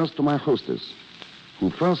drink first to my hostess, who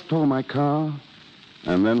first stole my car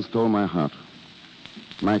and then stole my heart.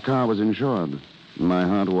 My car was insured. My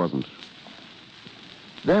heart wasn't.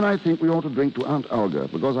 Then I think we ought to drink to Aunt Olga,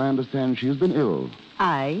 because I understand she has been ill.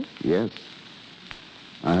 I? Yes.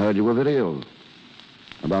 I heard you were very ill.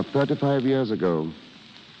 About 35 years ago.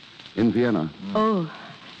 In Vienna. Oh,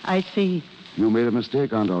 I see. You made a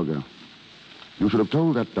mistake, Aunt Olga. You should have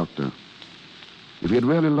told that doctor. If he had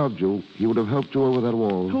really loved you, he would have helped you over that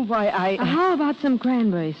wall. Oh, why, How about some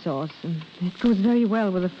cranberry sauce? It goes very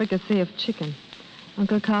well with a fricassee of chicken.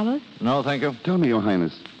 Uncle Carlos? No, thank you. Tell me, Your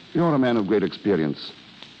Highness, you're a man of great experience.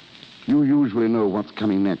 You usually know what's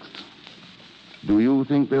coming next. Do you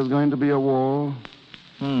think there's going to be a war?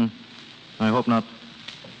 I hope not.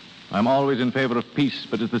 I'm always in favor of peace,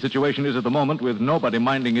 but as the situation is at the moment, with nobody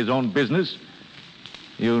minding his own business,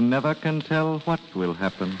 you never can tell what will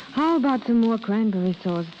happen. How about some more cranberry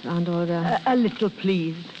sauce, Aunt Olga? A little,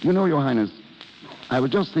 please. You know, Your Highness, I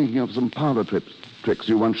was just thinking of some parlor tricks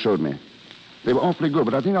you once showed me. They were awfully good,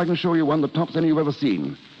 but I think I can show you one that tops any you've ever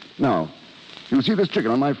seen. Now, you see this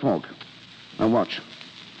chicken on my fork? Now watch.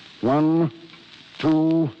 1,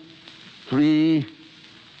 2, 3,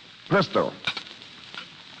 presto.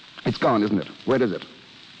 It's gone, isn't it? Where is it?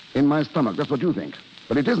 In my stomach, that's what you think.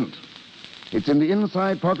 But it isn't. It's in the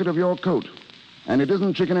inside pocket of your coat. And it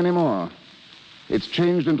isn't chicken anymore. It's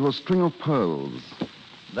changed into a string of pearls.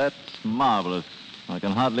 That's marvelous. I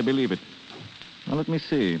can hardly believe it. Now, let me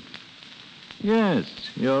see. Yes,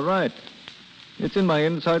 you're right. It's in my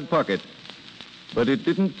inside pocket. But it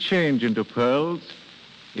didn't change into pearls.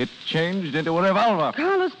 It changed into a revolver.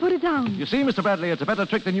 Carlos, put it down. You see, Mr. Bradley, it's a better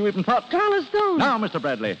trick than you even thought. Carlos, don't. Now, Mr.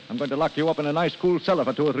 Bradley, I'm going to lock you up in a nice, cool cellar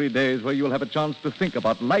for 2 or 3 days where you'll have a chance to think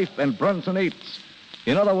about life and Brunsonates.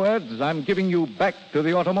 In other words, I'm giving you back to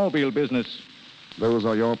the automobile business. Those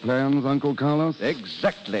are your plans, Uncle Carlos?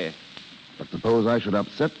 Exactly. But suppose I should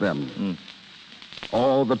upset them.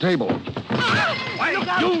 Or the table. Why,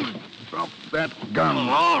 you drop that gun.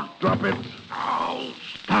 Lord. Drop it.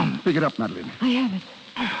 Pick it up, Madeline. I have it.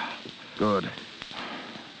 Good.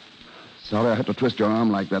 Sorry I had to twist your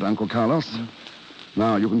arm like that, Uncle Carlos.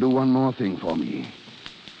 Now, you can do one more thing for me.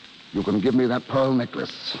 You can give me that pearl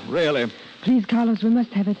necklace. Really? Please, Carlos, we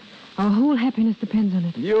must have it. Our whole happiness depends on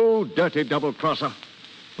it. You dirty double-crosser.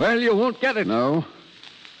 Well, you won't get it. No?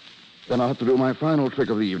 Then I'll have to do my final trick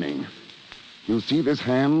of the evening. You see this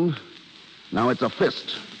hand? Now it's a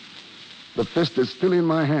fist. The fist is still in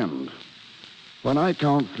my hand. When I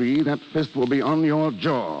count 3, that fist will be on your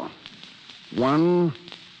jaw. 1,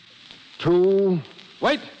 2...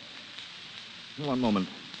 Wait! One moment.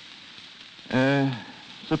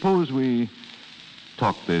 Suppose we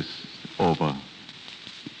talk this over.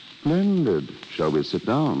 Splendid. Shall we sit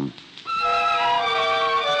down?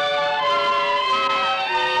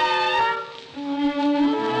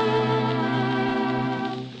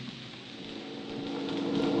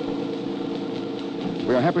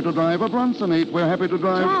 We're happy to drive a Bronsonate. We're happy to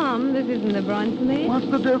drive... Tom, this isn't the Bronsonate. What's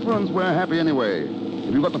the difference? We're happy anyway.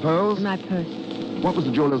 Have you got the pearls? My purse. What was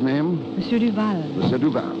the jeweler's name? Monsieur Duval. Monsieur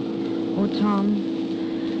Duval. Oh, Tom,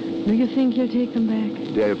 do you think he'll take them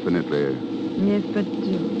back? Definitely. Yes, but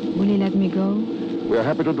will he let me go? We're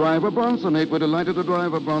happy to drive a Bronsonate. We're delighted to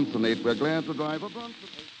drive a Bronsonate. We're glad to drive a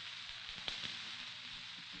Bronsonate.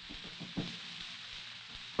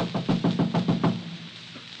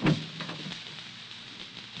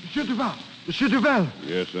 Monsieur Duval! Monsieur Duval!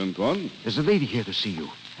 Yes, Antoine? There's a lady here to see you,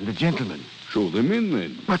 and a gentleman. Show them in,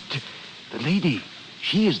 then. But the lady,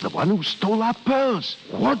 she is the one who stole our pearls.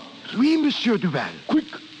 What? Oui, Monsieur Duval. Quick,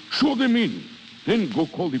 show them in. Then go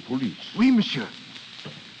call the police. Oui, Monsieur.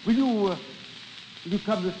 Will you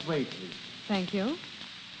come this way, please? Thank you.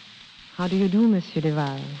 How do you do, Monsieur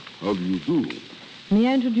Duval? How do you do? May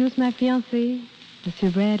I introduce my fiancé,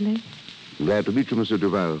 Monsieur Bradley? Glad to meet you, Monsieur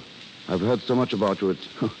Duval. I've heard so much about you. It's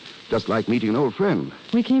just like meeting an old friend.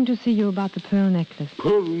 We came to see you about the pearl necklace.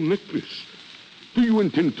 Pearl necklace? Do you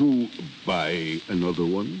intend to buy another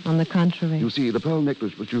one? On the contrary. You see, the pearl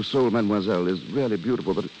necklace which you sold, mademoiselle, is really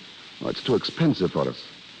beautiful, but it's too expensive for us.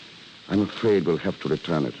 I'm afraid we'll have to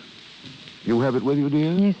return it. You have it with you,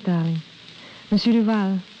 dear? Yes, darling. Monsieur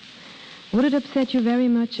Duval, would it upset you very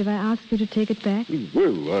much if I asked you to take it back?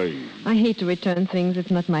 Well, I hate to return things.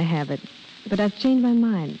 It's not my habit. But I've changed my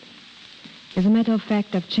mind. As a matter of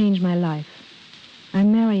fact, I've changed my life.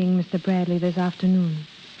 I'm marrying Mr. Bradley this afternoon.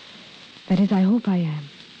 That is, I hope I am.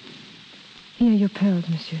 Here are your pearls,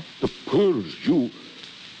 monsieur. The pearls, you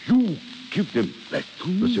give them back to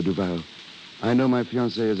me? Monsieur Duval, I know my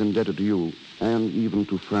fiancée is indebted to you and even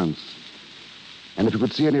to France. And if you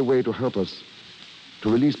could see any way to help us, to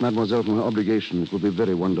release mademoiselle from her obligation, it would be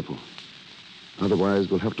very wonderful. Otherwise,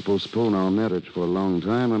 we'll have to postpone our marriage for a long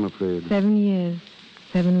time, I'm afraid. 7 years.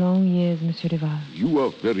 7 long years, Monsieur Duval. You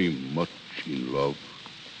are very much in love.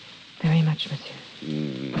 Very much,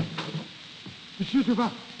 monsieur. Monsieur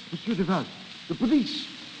Duval. Monsieur Duval. The police.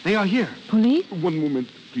 They are here. Police? One moment,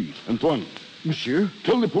 please. Antoine. Monsieur?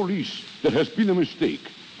 Tell the police there has been a mistake.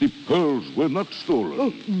 The pearls were not stolen.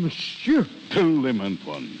 Oh, monsieur. Tell them,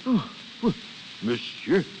 Antoine. Oh, well,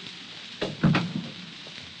 monsieur.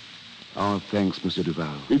 Our thanks, Monsieur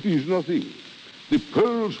Duval. It is nothing. The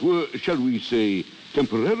pearls were, shall we say,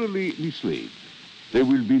 temporarily mislaid. There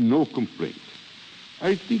will be no complaint.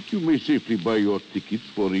 I think you may safely buy your tickets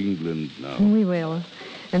for England now. We will.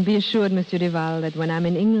 And be assured, Monsieur Duval, that when I'm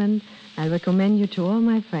in England, I'll recommend you to all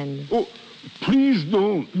my friends. Oh, please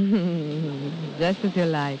don't. Just as you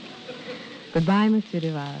like. Goodbye, Monsieur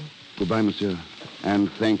Duval. Goodbye, monsieur.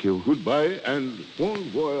 And thank you. Goodbye and bon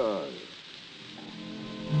voyage.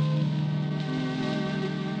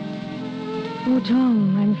 Oh,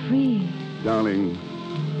 Tom, I'm free. Darling,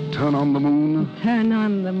 turn on the moon. Turn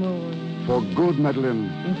on the moon. For good, Madeline.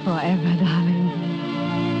 Forever, darling.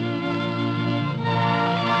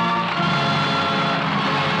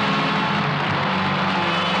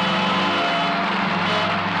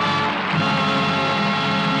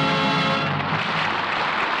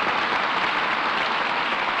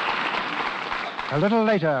 A little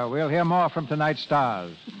later, we'll hear more from tonight's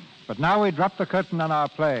stars. But now we drop the curtain on our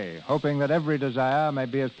play, hoping that every desire may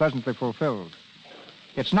be as pleasantly fulfilled.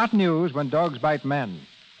 It's not news when dogs bite men,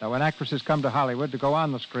 though when actresses come to Hollywood to go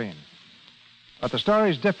on the screen. But the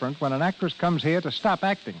story's different when an actress comes here to stop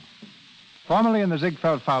acting. Formerly in the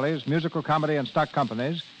Ziegfeld Follies, musical comedy and stock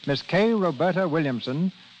companies, Miss K. Roberta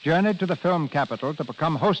Williamson journeyed to the film capital to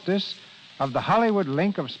become hostess of the Hollywood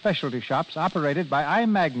link of specialty shops operated by I.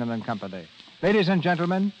 Magnin and Company. Ladies and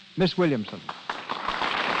gentlemen, Miss Williamson.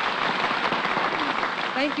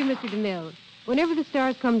 Thank you, Mr. DeMille. Whenever the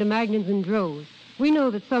stars come to Magnan's in droves, we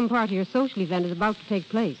know that some party or social event is about to take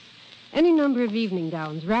place. Any number of evening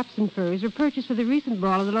gowns, wraps, and furs were purchased for the recent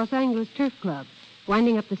ball of the Los Angeles Turf Club,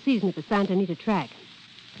 winding up the season at the Santa Anita track.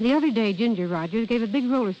 The other day, Ginger Rogers gave a big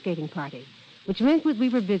roller skating party, which meant that we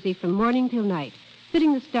were busy from morning till night,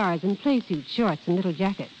 fitting the stars in play suits, shorts, and little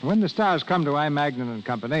jackets. When the stars come to I. Magnin and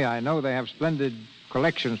Company, I know they have splendid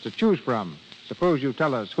collections to choose from. Suppose you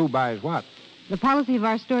tell us who buys what. The policy of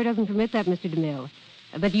our store doesn't permit that, Mr. DeMille.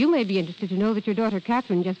 But you may be interested to know that your daughter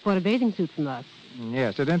Catherine just bought a bathing suit from us.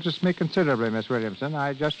 Yes, it interests me considerably, Miss Williamson.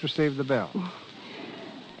 I just received the bill.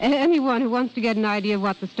 Anyone who wants to get an idea of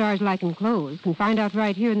what the stars like in clothes can find out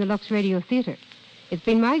right here in the Lux Radio Theater. It's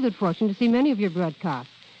been my good fortune to see many of your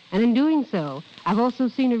broadcasts. And in doing so, I've also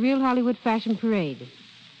seen a real Hollywood fashion parade.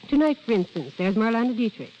 Tonight, for instance, there's Marlana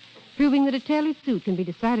Dietrich, proving that a tailored suit can be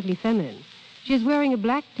decidedly feminine. She is wearing a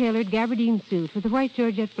black tailored gabardine suit with a white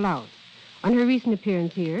georgette blouse. On her recent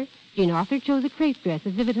appearance here, Jean Arthur chose a crepe dress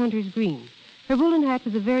of vivid hunter's green. Her woolen hat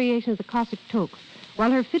was a variation of the Cossack toque,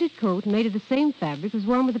 while her fitted coat, made of the same fabric, was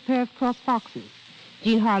worn with a pair of cross foxes.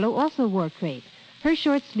 Jean Harlow also wore crepe. Her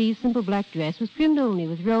short-sleeved, simple black dress was trimmed only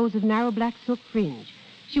with rows of narrow black silk fringe.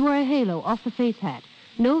 She wore a halo off-the-face hat,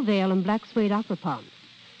 no veil, and black suede opera pumps.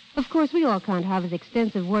 Of course, we all can't have as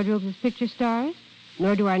extensive wardrobes as picture stars,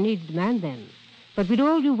 nor do our needs demand them. But we'd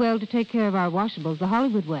all do well to take care of our washables the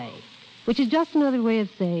Hollywood way, which is just another way of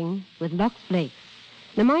saying with Lux Flakes.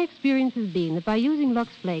 Now, my experience has been that by using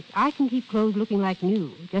Lux Flakes, I can keep clothes looking like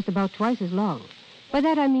new, just about twice as long. By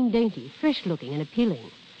that I mean dainty, fresh-looking, and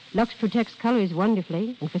appealing. Lux protects colors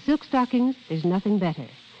wonderfully, and for silk stockings, there's nothing better.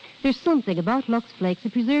 There's something about Lux Flakes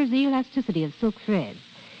that preserves the elasticity of silk threads.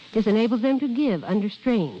 This enables them to give under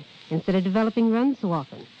strain instead of developing runs so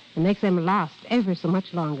often, and makes them last ever so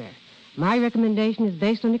much longer. My recommendation is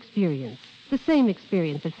based on experience, the same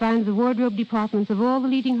experience that finds the wardrobe departments of all the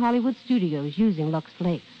leading Hollywood studios using Lux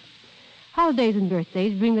Flakes. Holidays and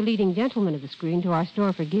birthdays bring the leading gentlemen of the screen to our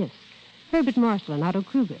store for gifts. Herbert Marshall and Otto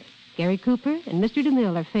Kruger, Gary Cooper, and Mr.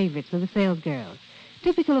 DeMille are favorites with the salesgirls.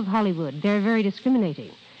 Typical of Hollywood, they're very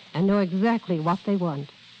discriminating and know exactly what they want.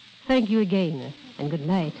 Thank you again, and good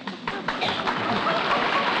night.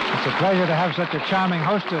 It's a pleasure to have such a charming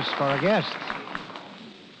hostess for a guest.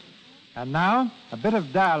 And now, a bit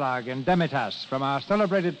of dialogue in Demitas from our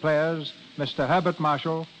celebrated players, Mr. Herbert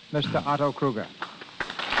Marshall, Mr. Otto Kruger.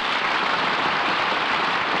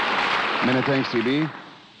 Many thanks, C.B.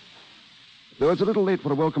 Though it's a little late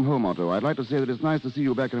for a welcome home, Otto, I'd like to say that it's nice to see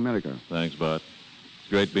you back in America. Thanks, Bart. It's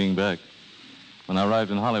great being back. When I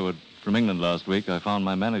arrived in Hollywood from England last week, I found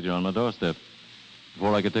my manager on my doorstep.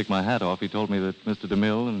 Before I could take my hat off, he told me that Mr.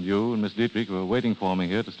 DeMille and you and Miss Dietrich were waiting for me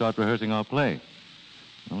here to start rehearsing our play.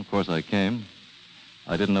 Well, of course, I came.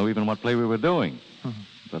 I didn't know even what play we were doing.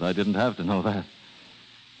 But I didn't have to know that.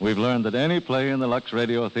 We've learned that any play in the Lux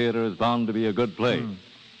Radio Theater is bound to be a good play.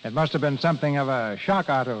 It must have been something of a shock,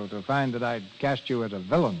 Otto, to find that I'd cast you as a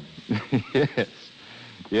villain.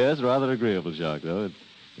 Yes, rather agreeable shock, though.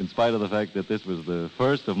 In spite of the fact that this was the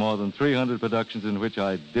first of more than 300 productions in which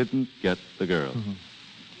I didn't get the girl.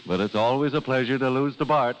 But it's always a pleasure to lose to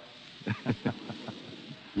Bart.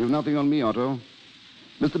 You've nothing on me, Otto.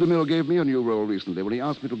 Mr. DeMille gave me a new role recently when he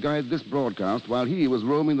asked me to guide this broadcast while he was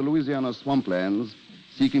roaming the Louisiana swamplands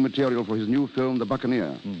seeking material for his new film, The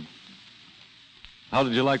Buccaneer. How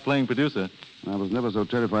did you like playing producer? I was never so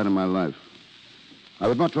terrified in my life. I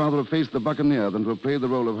would much rather have faced the Buccaneer than to have played the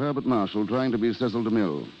role of Herbert Marshall trying to be Cecil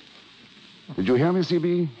DeMille. Did you hear me,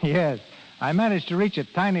 C.B.? Yes. I managed to reach a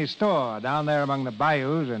tiny store down there among the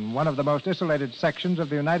bayous in one of the most isolated sections of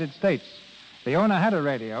the United States. The owner had a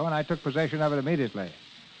radio, and I took possession of it immediately.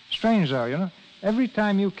 Strange, though, you know. Every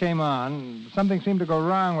time you came on, something seemed to go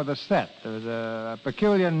wrong with the set. There was a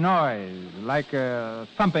peculiar noise, like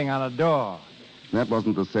thumping on a door. That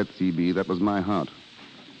wasn't the set, C.B. That was my heart.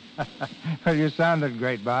 Well, you sounded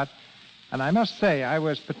great, Bart. And I must say, I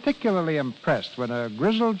was particularly impressed when a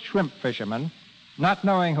grizzled shrimp fisherman, not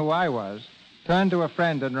knowing who I was, turned to a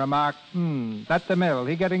friend and remarked, that DeMille,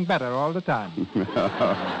 he getting better all the time.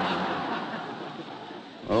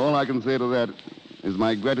 All I can say to that is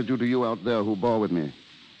my gratitude to you out there who bore with me.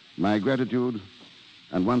 My gratitude,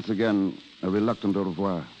 and once again, a reluctant au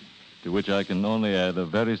revoir. To which I can only add a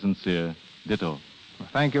very sincere ditto. Well,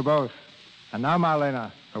 thank you both. And now,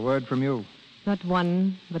 Marlena, a word from you. Not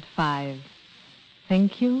one, but 5.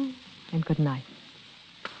 Thank you, and good night.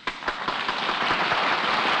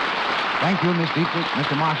 Thank you, Miss Dietrich,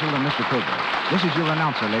 Mr. Marshall, and Mr. Kruger. This is your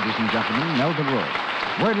announcer, ladies and gentlemen, Melville Roy.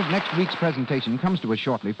 Word of next week's presentation comes to us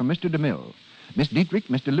shortly from Mr. DeMille. Miss Dietrich,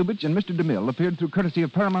 Mr. Lubitsch, and Mr. DeMille appeared through courtesy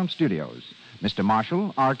of Paramount Studios. Mr.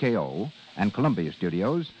 Marshall, RKO, and Columbia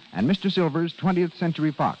Studios, and Mr. Silver's 20th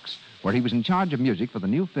Century Fox, where he was in charge of music for the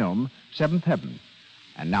new film, Seventh Heaven.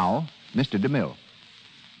 And now, Mr. DeMille.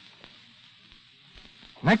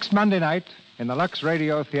 Next Monday night, in the Lux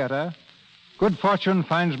Radio Theater, good fortune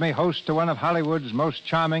finds me host to one of Hollywood's most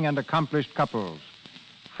charming and accomplished couples,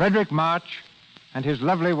 Frederick March and his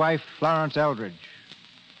lovely wife, Florence Eldridge.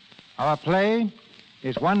 Our play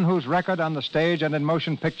is one whose record on the stage and in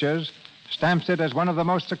motion pictures stamps it as one of the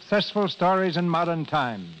most successful stories in modern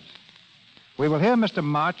times. We will hear Mr.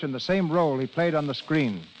 March in the same role he played on the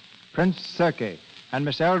screen, Prince Circe, and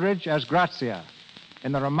Miss Eldridge as Grazia,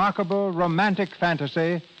 in the remarkable romantic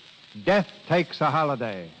fantasy, Death Takes a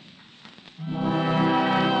Holiday.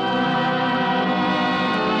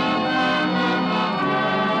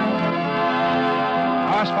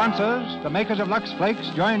 Our sponsors, the makers of Lux Flakes,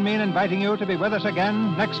 join me in inviting you to be with us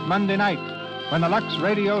again next Monday night when the Lux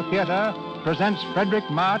Radio Theater presents Frederick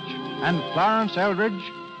March and Florence Eldridge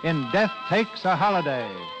in Death Takes a Holiday.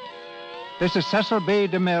 This is Cecil B.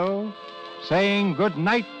 DeMille saying good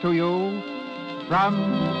night to you from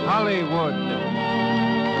Hollywood.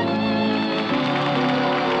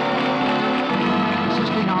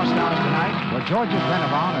 Assisting our stars tonight were Georges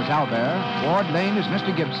Benavon as Albert, Ward Lane as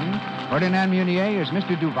Mr. Gibson, Ferdinand Munier as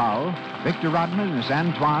Mr. Duval, Victor Rodman as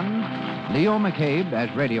Antoine, Leo McCabe as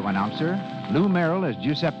radio announcer, Lou Merrill as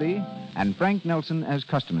Giuseppe, and Frank Nelson as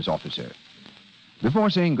customs officer. Before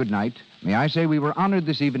saying good night, may I say we were honored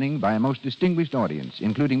this evening by a most distinguished audience,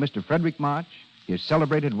 including Mr. Frederick March, his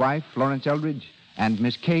celebrated wife, Florence Eldridge, and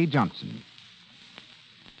Miss Kay Johnson.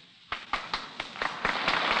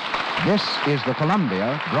 This is the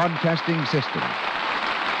Columbia Broadcasting System.